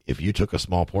said, if you took a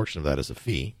small portion of that as a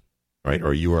fee, right,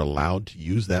 or you are allowed to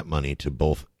use that money to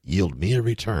both yield me a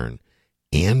return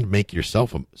and make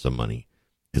yourself some money,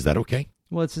 is that okay?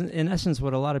 Well, it's in essence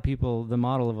what the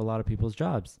model of a lot of people's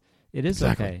jobs. It is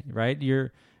Exactly. Okay, right?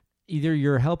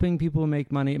 You're helping people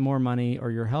make more money,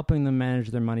 or you're helping them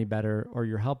manage their money better, or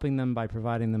you're helping them by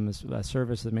providing them a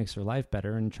service that makes their life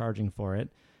better and charging for it.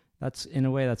 That's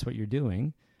what you're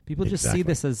doing. People just see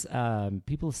this as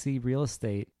people see real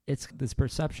estate. It's this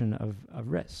perception of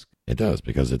risk. It does,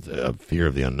 because it's a fear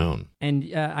of the unknown.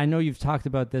 And I know you've talked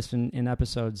about this in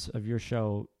episodes of your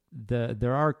show.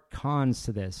 There are cons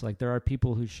to this. Like, there are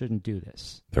people who shouldn't do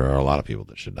this. There are a lot of people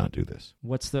that should not do this.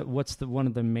 What's the one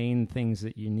of the main things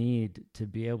that you need to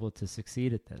be able to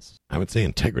succeed at this? I would say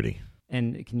integrity.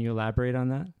 And can you elaborate on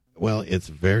that? Well, it's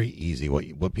very easy.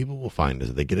 What people will find is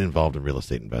that they get involved in real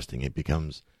estate investing. It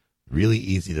becomes really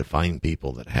easy to find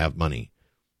people that have money,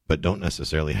 but don't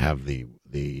necessarily have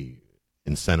the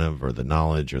incentive or the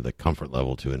knowledge or the comfort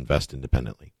level to invest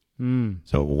independently.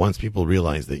 So once people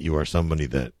realize that you are somebody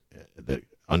that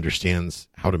understands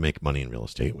how to make money in real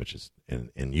estate, which is,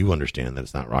 and you understand that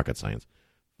it's not rocket science,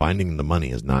 finding the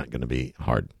money is not going to be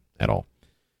hard at all.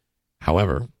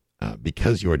 However,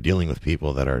 because you are dealing with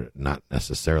people that are not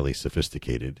necessarily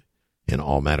sophisticated in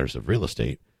all matters of real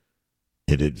estate,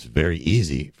 it is very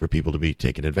easy for people to be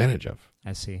taken advantage of.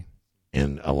 I see.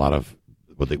 And a lot of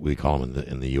what we call them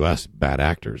in the U.S. bad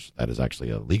actors, that is actually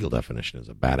a legal definition, is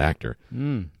a bad actor.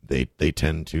 They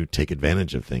tend to take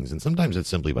advantage of things, and sometimes it's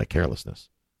simply by carelessness.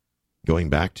 Going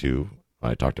back to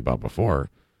what I talked about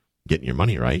before, getting your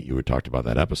money right, you had talked about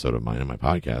that episode of mine on my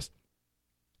podcast.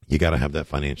 You got to have that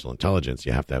financial intelligence.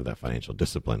 You have to have that financial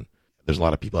discipline. There's a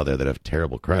lot of people out there that have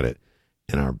terrible credit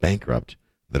and are bankrupt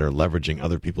that are leveraging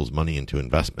other people's money into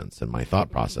investments. And my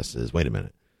thought process is, wait a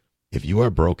minute. If you are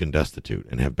broke and destitute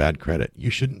and have bad credit, you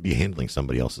shouldn't be handling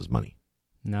somebody else's money.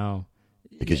 No.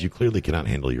 Because you clearly cannot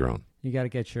handle your own. You got to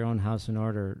get your own house in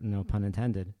order, no pun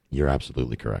intended. You're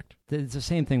absolutely correct. It's the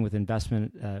same thing with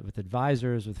investment, with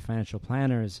advisors, with financial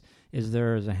planners,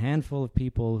 there's a handful of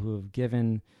people who have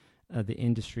given the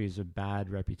industry is a bad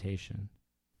reputation.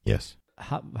 Yes.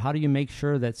 How do you make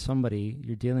sure that somebody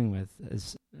you're dealing with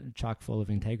is chock full of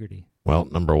integrity? Well,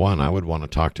 number one, I would want to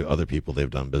talk to other people they've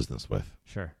done business with.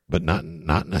 Sure. But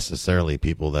not necessarily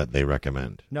people that they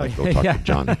recommend. No, like go talk to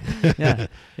Johnny. yeah.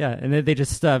 And then they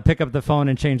just pick up the phone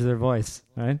and change their voice,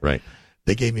 right? Right.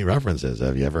 They gave me references.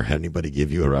 Have you ever had anybody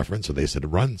give you a reference? So they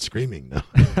said, run screaming. No.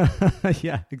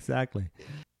 Yeah, exactly.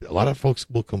 A lot of folks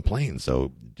will complain.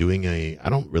 So I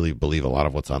don't really believe a lot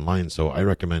of what's online. So I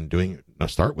recommend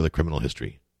start with a criminal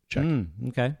history check.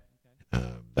 Okay.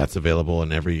 That's available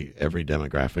in every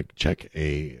demographic.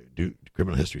 Do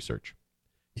criminal history search.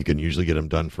 You can usually get them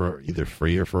done for either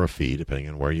free or for a fee, depending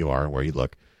on where you are and where you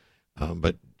look.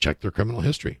 But check their criminal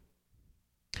history.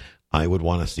 I would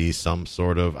want to see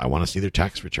I want to see their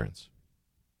tax returns.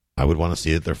 I would want to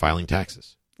see that they're filing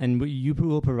taxes. And you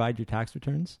will provide your tax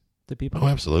returns to people? Oh,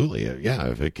 absolutely. Yeah,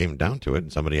 if it came down to it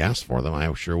and somebody asked for them,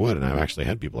 I sure would. And I've actually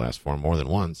had people ask for them more than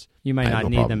once. You might not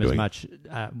need them as much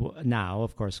now,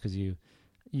 of course, because you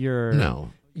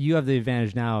have the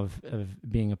advantage now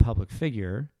of being a public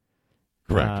figure.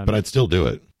 Correct, but I'd still do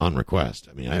it on request.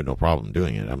 I mean, I have no problem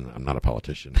doing it. I'm not a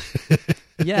politician.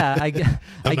 Yeah, I guess.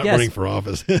 I'm not running for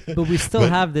office. But we still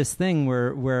have this thing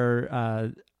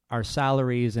where our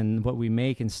salaries and what we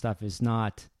make and stuff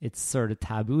it's sort of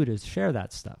taboo to share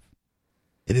that stuff.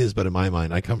 It is, but in my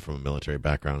mind, I come from a military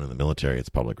background. In the military, it's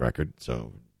public record.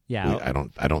 So yeah,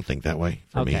 I don't think that way.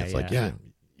 For me, it's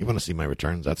you want to see my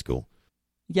returns? That's cool.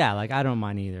 Yeah, I don't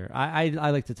mind either. I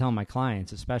like to tell my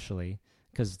clients, especially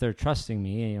because they're trusting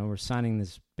me. We're signing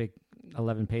this big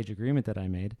 11-page agreement that I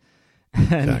made,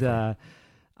 and exactly.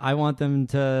 I want them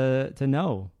to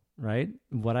know, right,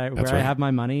 where I have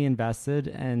my money invested,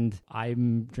 and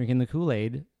I'm drinking the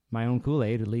Kool-Aid, my own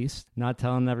Kool-Aid at least, not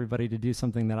telling everybody to do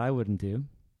something that I wouldn't do.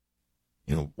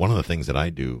 One of the things that I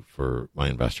do for my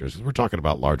investors, because we're talking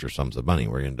about larger sums of money,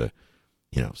 we're into,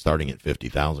 starting at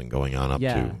 50,000, going on up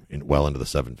to well into the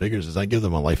seven figures, is I give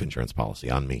them a life insurance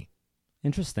policy on me.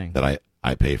 Interesting. That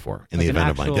I pay for in the event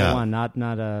of my death. An actual one,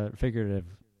 not a figurative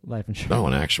life insurance. No,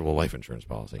 an actual life insurance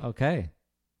policy. Okay.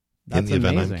 In the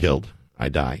event I'm killed, I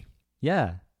die.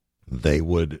 Yeah. They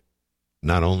would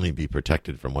not only be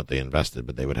protected from what they invested,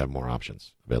 but they would have more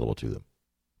options available to them.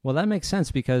 Well, that makes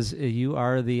sense because you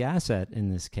are the asset in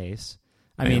this case.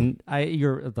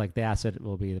 You're like the asset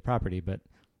will be the property, but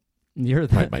you're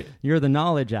the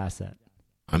knowledge asset.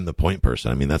 I'm the point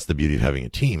person. I mean, that's the beauty of having a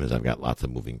team is I've got lots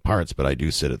of moving parts, but I do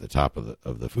sit at the top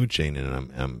of the food chain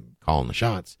and I'm calling the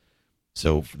shots.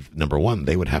 So number one,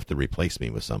 they would have to replace me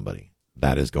with somebody.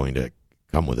 That is going to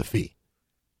come with a fee.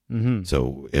 Mm-hmm.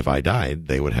 So if I died,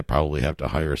 they would probably have to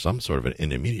hire some sort of an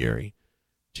intermediary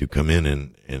to come in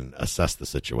and assess the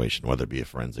situation, whether it be a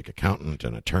forensic accountant,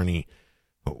 an attorney,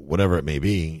 whatever it may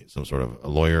be, some sort of a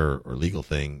lawyer or legal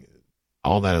thing.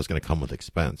 All that is going to come with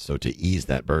expense. So to ease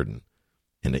that burden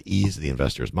and to ease the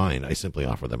investor's mind, I simply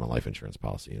offer them a life insurance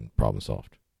policy and problem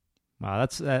solved. Wow,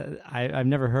 that's I've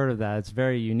never heard of that. It's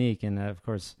very unique, and of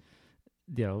course,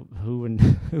 who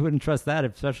wouldn't trust that,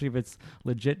 especially if it's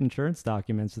legit insurance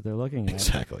documents that they're looking at.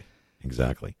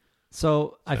 Exactly.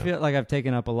 So I feel like I've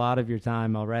taken up a lot of your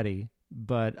time already,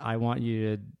 but I want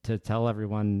you to tell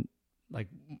everyone, like,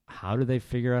 how do they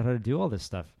figure out how to do all this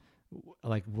stuff?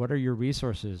 Like, what are your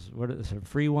resources? What are some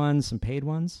free ones, some paid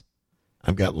ones?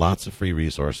 I've got lots of free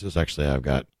resources. Actually,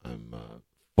 I'm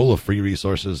full of free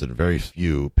resources and very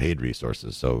few paid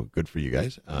resources. So good for you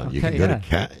guys. You can go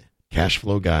to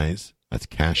Cashflow Guys. That's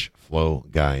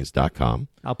cashflowguys.com.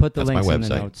 I'll put the links in website.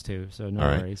 the notes too, so no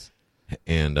worries.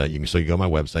 And you go to my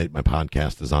website. My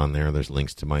podcast is on there. There's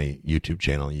links to my YouTube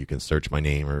channel. You can search my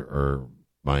name or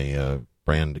my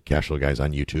brand, Cashflow Guys,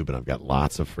 on YouTube, and I've got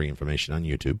lots of free information on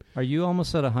YouTube. Are you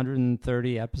almost at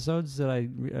 130 episodes? Did I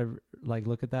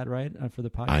look at that right for the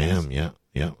podcast? I am. Yeah.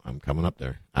 I'm coming up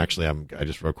there. Actually, I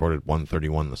just recorded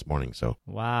 131 this morning. So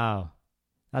wow.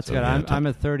 That's good. I'm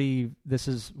at 30.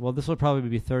 This will probably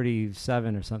be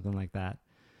 37 or something like that.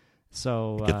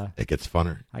 So it gets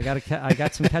funner. I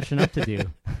got some catching up to do.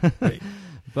 Right.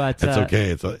 But it's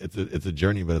okay. It's a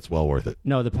journey, but it's well worth it.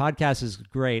 No, the podcast is a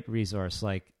great resource.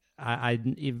 Like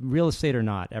real estate or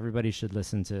not, everybody should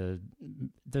listen to.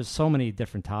 There's so many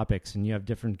different topics, and you have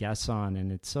different guests on,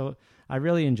 and I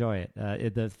really enjoy it.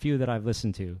 The few that I've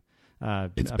listened to,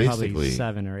 it's probably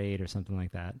 7 or 8 or something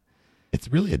like that. It's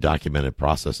really a documented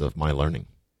process of my learning.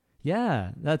 Yeah,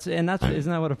 isn't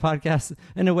that what a podcast?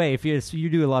 In a way, if you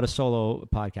do a lot of solo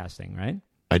podcasting, right?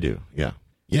 I do, yeah.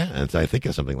 And so I think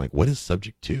of something like, what is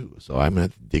subject to? So I'm going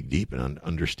to dig deep and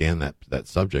understand that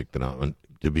subject, and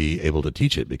to be able to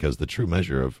teach it, because the true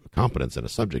measure of competence in a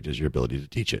subject is your ability to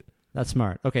teach it. That's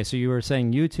smart. Okay, so you were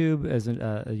saying YouTube,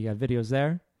 you got videos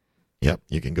there? Yep,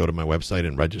 you can go to my website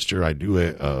and register. I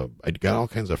got all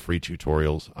kinds of free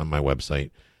tutorials on my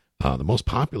website. The most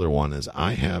popular one is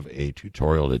I have a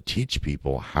tutorial to teach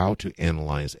people how to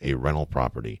analyze a rental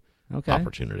property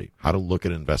opportunity, how to look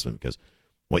at investment, because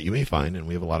what you may find, and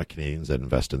we have a lot of Canadians that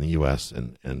invest in the U.S.,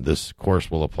 and this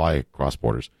course will apply across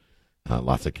borders.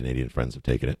 Lots of Canadian friends have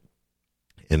taken it,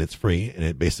 and it's free, and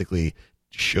it basically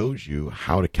shows you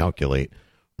how to calculate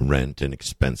rent and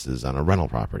expenses on a rental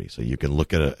property. So you can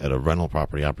look at a rental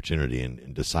property opportunity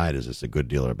and decide, is this a good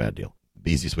deal or a bad deal?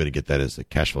 The easiest way to get that is at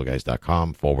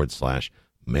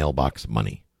cashflowguys.com/mailbox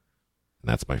money. And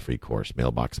that's my free course,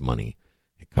 Mailbox Money.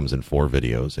 It comes in 4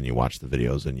 videos, and you watch the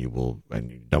videos, and when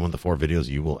you're done with the 4 videos,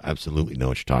 you will absolutely know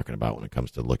what you're talking about when it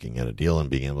comes to looking at a deal and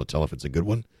being able to tell if it's a good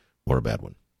one or a bad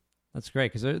one. That's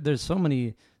great, because there's so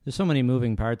many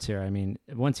moving parts here. I mean,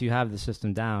 once you have the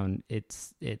system down,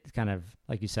 it's kind of,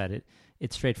 like you said,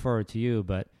 it's straightforward to you.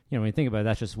 But when you think about it,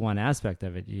 that's just one aspect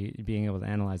of it, being able to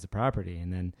analyze the property,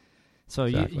 and then so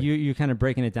exactly. you're kind of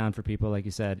breaking it down for people, like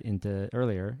you said, into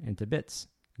bits,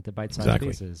 into bite-sized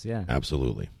pieces. Yeah,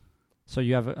 absolutely. So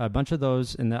you have a bunch of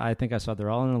those, and I think I saw they're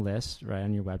all on a list right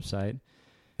on your website.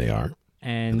 They are.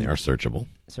 And they are searchable.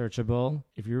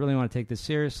 If you really want to take this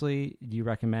seriously, do you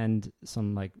recommend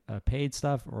some paid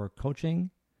stuff or coaching?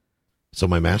 So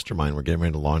my mastermind, we're getting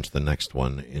ready to launch the next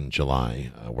one in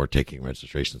July. We're taking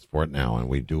registrations for it now, and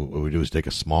what we do is take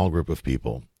a small group of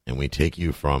people, and we take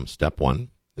you from step 1,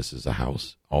 this is a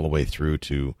house, all the way through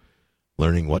to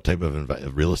learning what type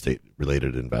of real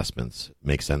estate-related investments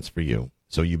make sense for you.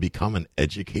 So you become an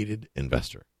educated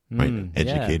investor, right? An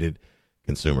educated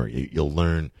consumer. You'll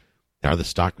learn, is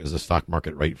the stock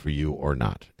market right for you or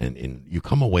not? And you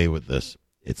come away with this.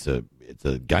 It's a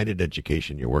guided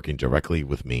education. You're working directly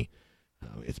with me.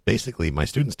 It's basically, my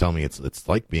students tell me it's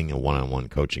like being a one-on-one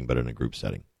coaching, but in a group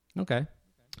setting. Okay.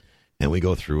 And we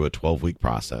go through a 12-week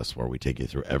process where we take you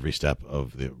through every step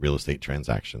of the real estate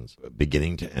transactions,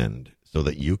 beginning to end, so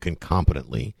that you can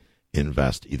competently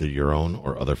invest either your own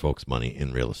or other folks' money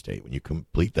in real estate. When you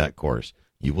complete that course,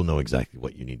 you will know exactly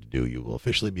what you need to do. You will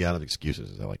officially be out of excuses,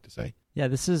 as I like to say. Yeah,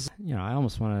 this is, I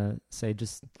almost want to say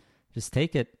just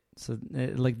take it. So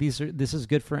this is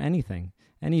good for anything,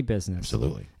 any business.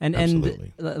 Absolutely. And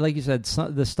like you said,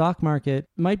 the stock market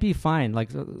might be fine.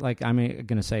 Like I'm going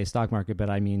to say stock market, but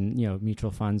I mean,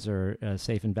 mutual funds or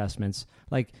safe investments.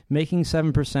 Like making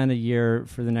 7% a year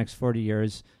for the next 40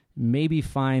 years may be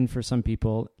fine for some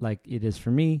people, like it is for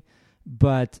me,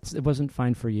 but it wasn't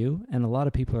fine for you. And a lot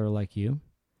of people are like you.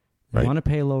 They want to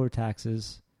pay lower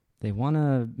taxes. They want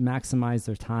to maximize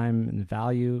their time and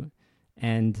value,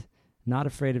 and not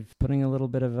afraid of putting a little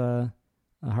bit of a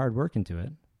hard work into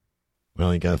it.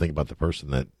 Well, you got to think about the person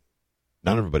that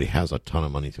not everybody has a ton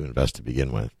of money to invest to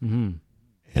begin with. Mm-hmm.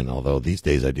 And although these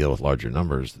days I deal with larger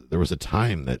numbers, there was a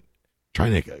time that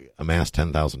trying to amass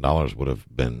 $10,000 would have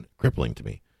been crippling to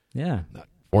me. Yeah.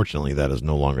 Fortunately, that is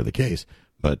no longer the case.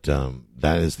 But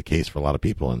that is the case for a lot of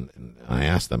people. And I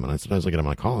ask them, and I sometimes look at them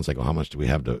on call and say, how much do we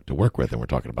have to work with? And we're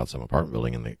talking about some apartment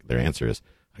building, and their answer is,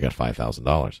 I got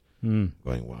 $5,000.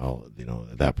 Going, well,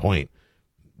 at that point,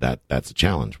 that's a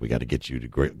challenge. We got to get you to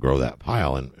grow that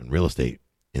pile, and real estate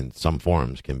in some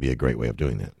forms can be a great way of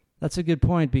doing that. That's a good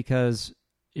point, because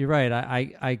you're right.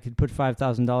 I could put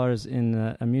 $5,000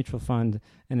 in a mutual fund,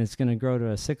 and it's going to grow to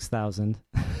a $6,000.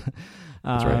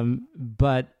 That's right.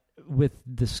 But with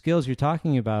the skills you're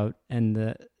talking about,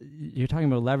 and you're talking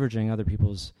about leveraging other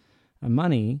people's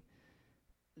money,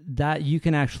 that you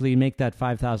can actually make that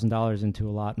 $5,000 into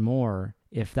a lot more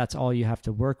if that's all you have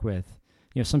to work with.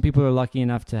 Some people are lucky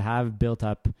enough to have built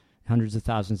up hundreds of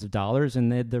thousands of dollars,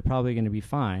 and they're probably going to be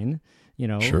fine,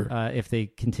 Sure. If they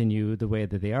continue the way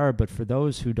that they are. But for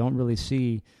those who don't really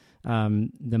see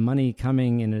the money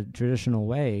coming in a traditional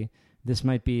way, this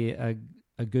might be a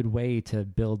good way to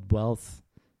build wealth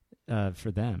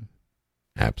for them.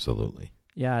 Absolutely.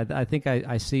 Yeah, I think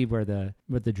I see where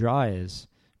the draw is,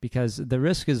 because the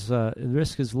risk is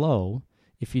low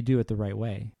if you do it the right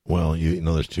way. Well,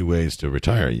 there's 2 ways to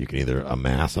retire. You can either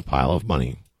amass a pile of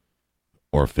money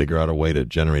or figure out a way to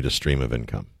generate a stream of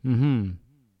income. Mm-hmm.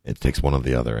 It takes one or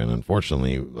the other. And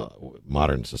unfortunately,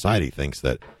 modern society thinks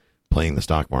that playing the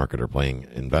stock market or playing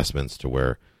investments to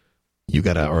where you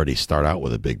got to already start out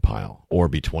with a big pile or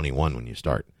be 21 when you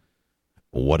start.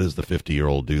 What does the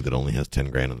 50-year-old do that only has 10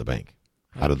 grand in the bank?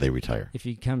 How do they retire? If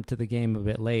you come to the game a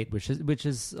bit late, which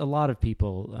is a lot of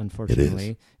people,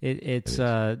 unfortunately, it's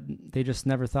they just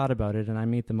never thought about it, and I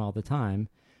meet them all the time,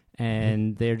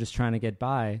 and they're just trying to get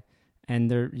by,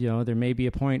 and there may be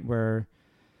a point where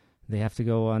they have to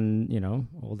go on,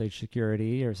 old age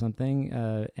security or something,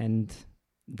 and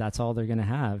that's all they're going to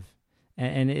have.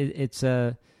 And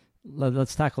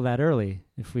let's tackle that early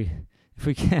if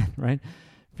we can, right?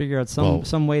 Figure out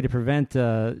some way to prevent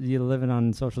you living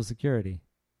on Social Security.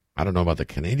 I don't know about the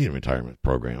Canadian retirement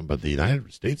program, but the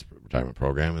United States retirement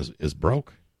program is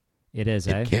broke. It is,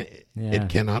 It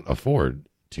cannot afford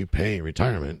to pay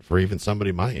retirement for even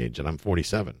somebody my age, and I'm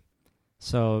 47.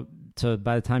 So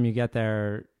by the time you get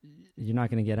there, you're not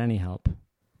going to get any help.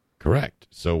 Correct.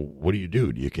 So what do?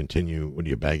 Do you continue? What are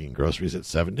you bagging groceries at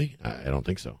 70? I don't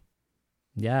think so.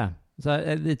 Yeah. So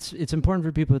it's important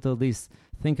for people to at least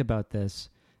think about this.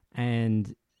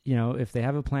 And, if they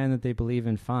have a plan that they believe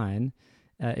in, fine.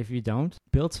 If you don't,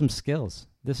 build some skills.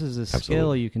 This is a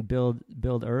skill you can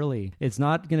build early. It's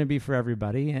not going to be for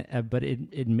everybody, but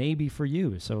it may be for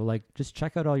you. So, just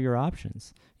check out all your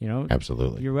options.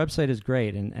 Absolutely. Your website is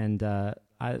great, and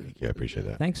I appreciate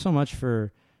that. Thanks so much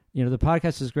for, the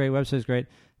podcast is great, website is great.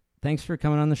 Thanks for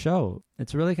coming on the show.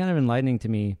 It's really kind of enlightening to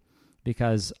me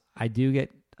because I do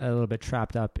get a little bit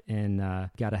trapped up in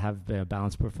got to have a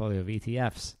balanced portfolio of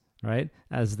ETFs, right?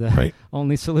 As the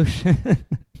only solution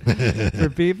for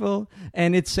people.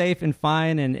 And it's safe and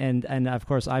fine. And of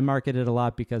course, I market it a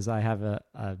lot because I have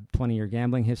a 20-year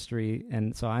gambling history.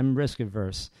 And so I'm risk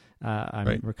averse.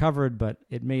 I'm recovered, but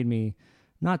it made me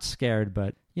not scared,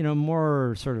 but,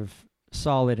 more sort of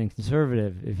solid and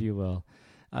conservative, if you will.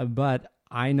 But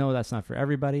I know that's not for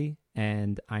everybody.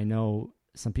 And I know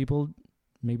some people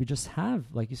maybe just have,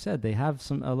 like you said, they have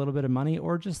a little bit of money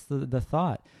or just the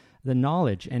thought, the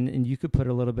knowledge, and you could put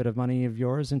a little bit of money of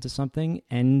yours into something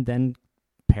and then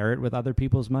pair it with other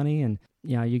people's money, and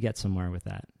you get somewhere with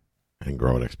that. And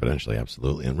grow it exponentially,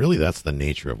 absolutely. And really, that's the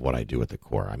nature of what I do at the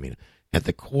core. I mean, at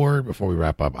the core, before we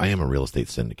wrap up, I am a real estate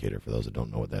syndicator, for those that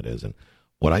don't know what that is. And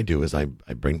what I do is I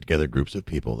bring together groups of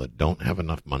people that don't have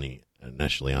enough money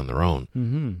initially on their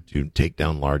own to take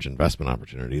down large investment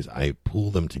opportunities. I pool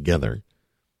them together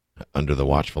under the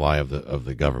watchful eye of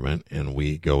the government, and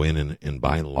we go in and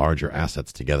buy larger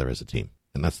assets together as a team.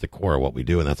 And that's the core of what we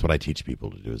do, and that's what I teach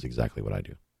people to do, is exactly what I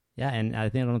do. Yeah, and I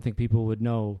don't think people would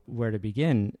know where to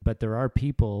begin, but there are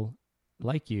people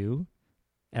like you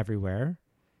everywhere,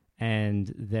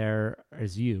 and there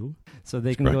is you, so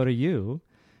they can go to you,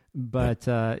 but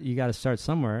you got to start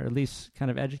somewhere, at least kind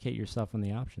of educate yourself on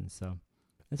the options. So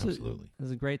absolutely.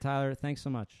 This is great, Tyler. Thanks so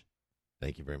much.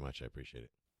 Thank you very much. I appreciate it.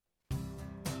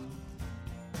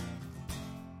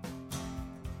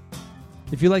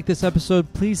 If you like this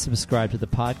episode, please subscribe to the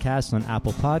podcast on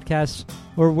Apple Podcasts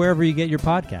or wherever you get your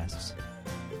podcasts.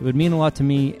 It would mean a lot to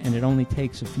me, and it only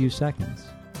takes a few seconds.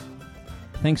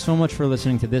 Thanks so much for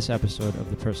listening to this episode of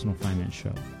the Personal Finance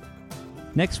Show.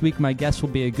 Next week, my guest will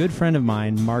be a good friend of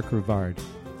mine, Mark Rivard.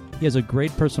 He has a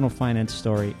great personal finance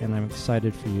story, and I'm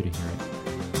excited for you to hear it.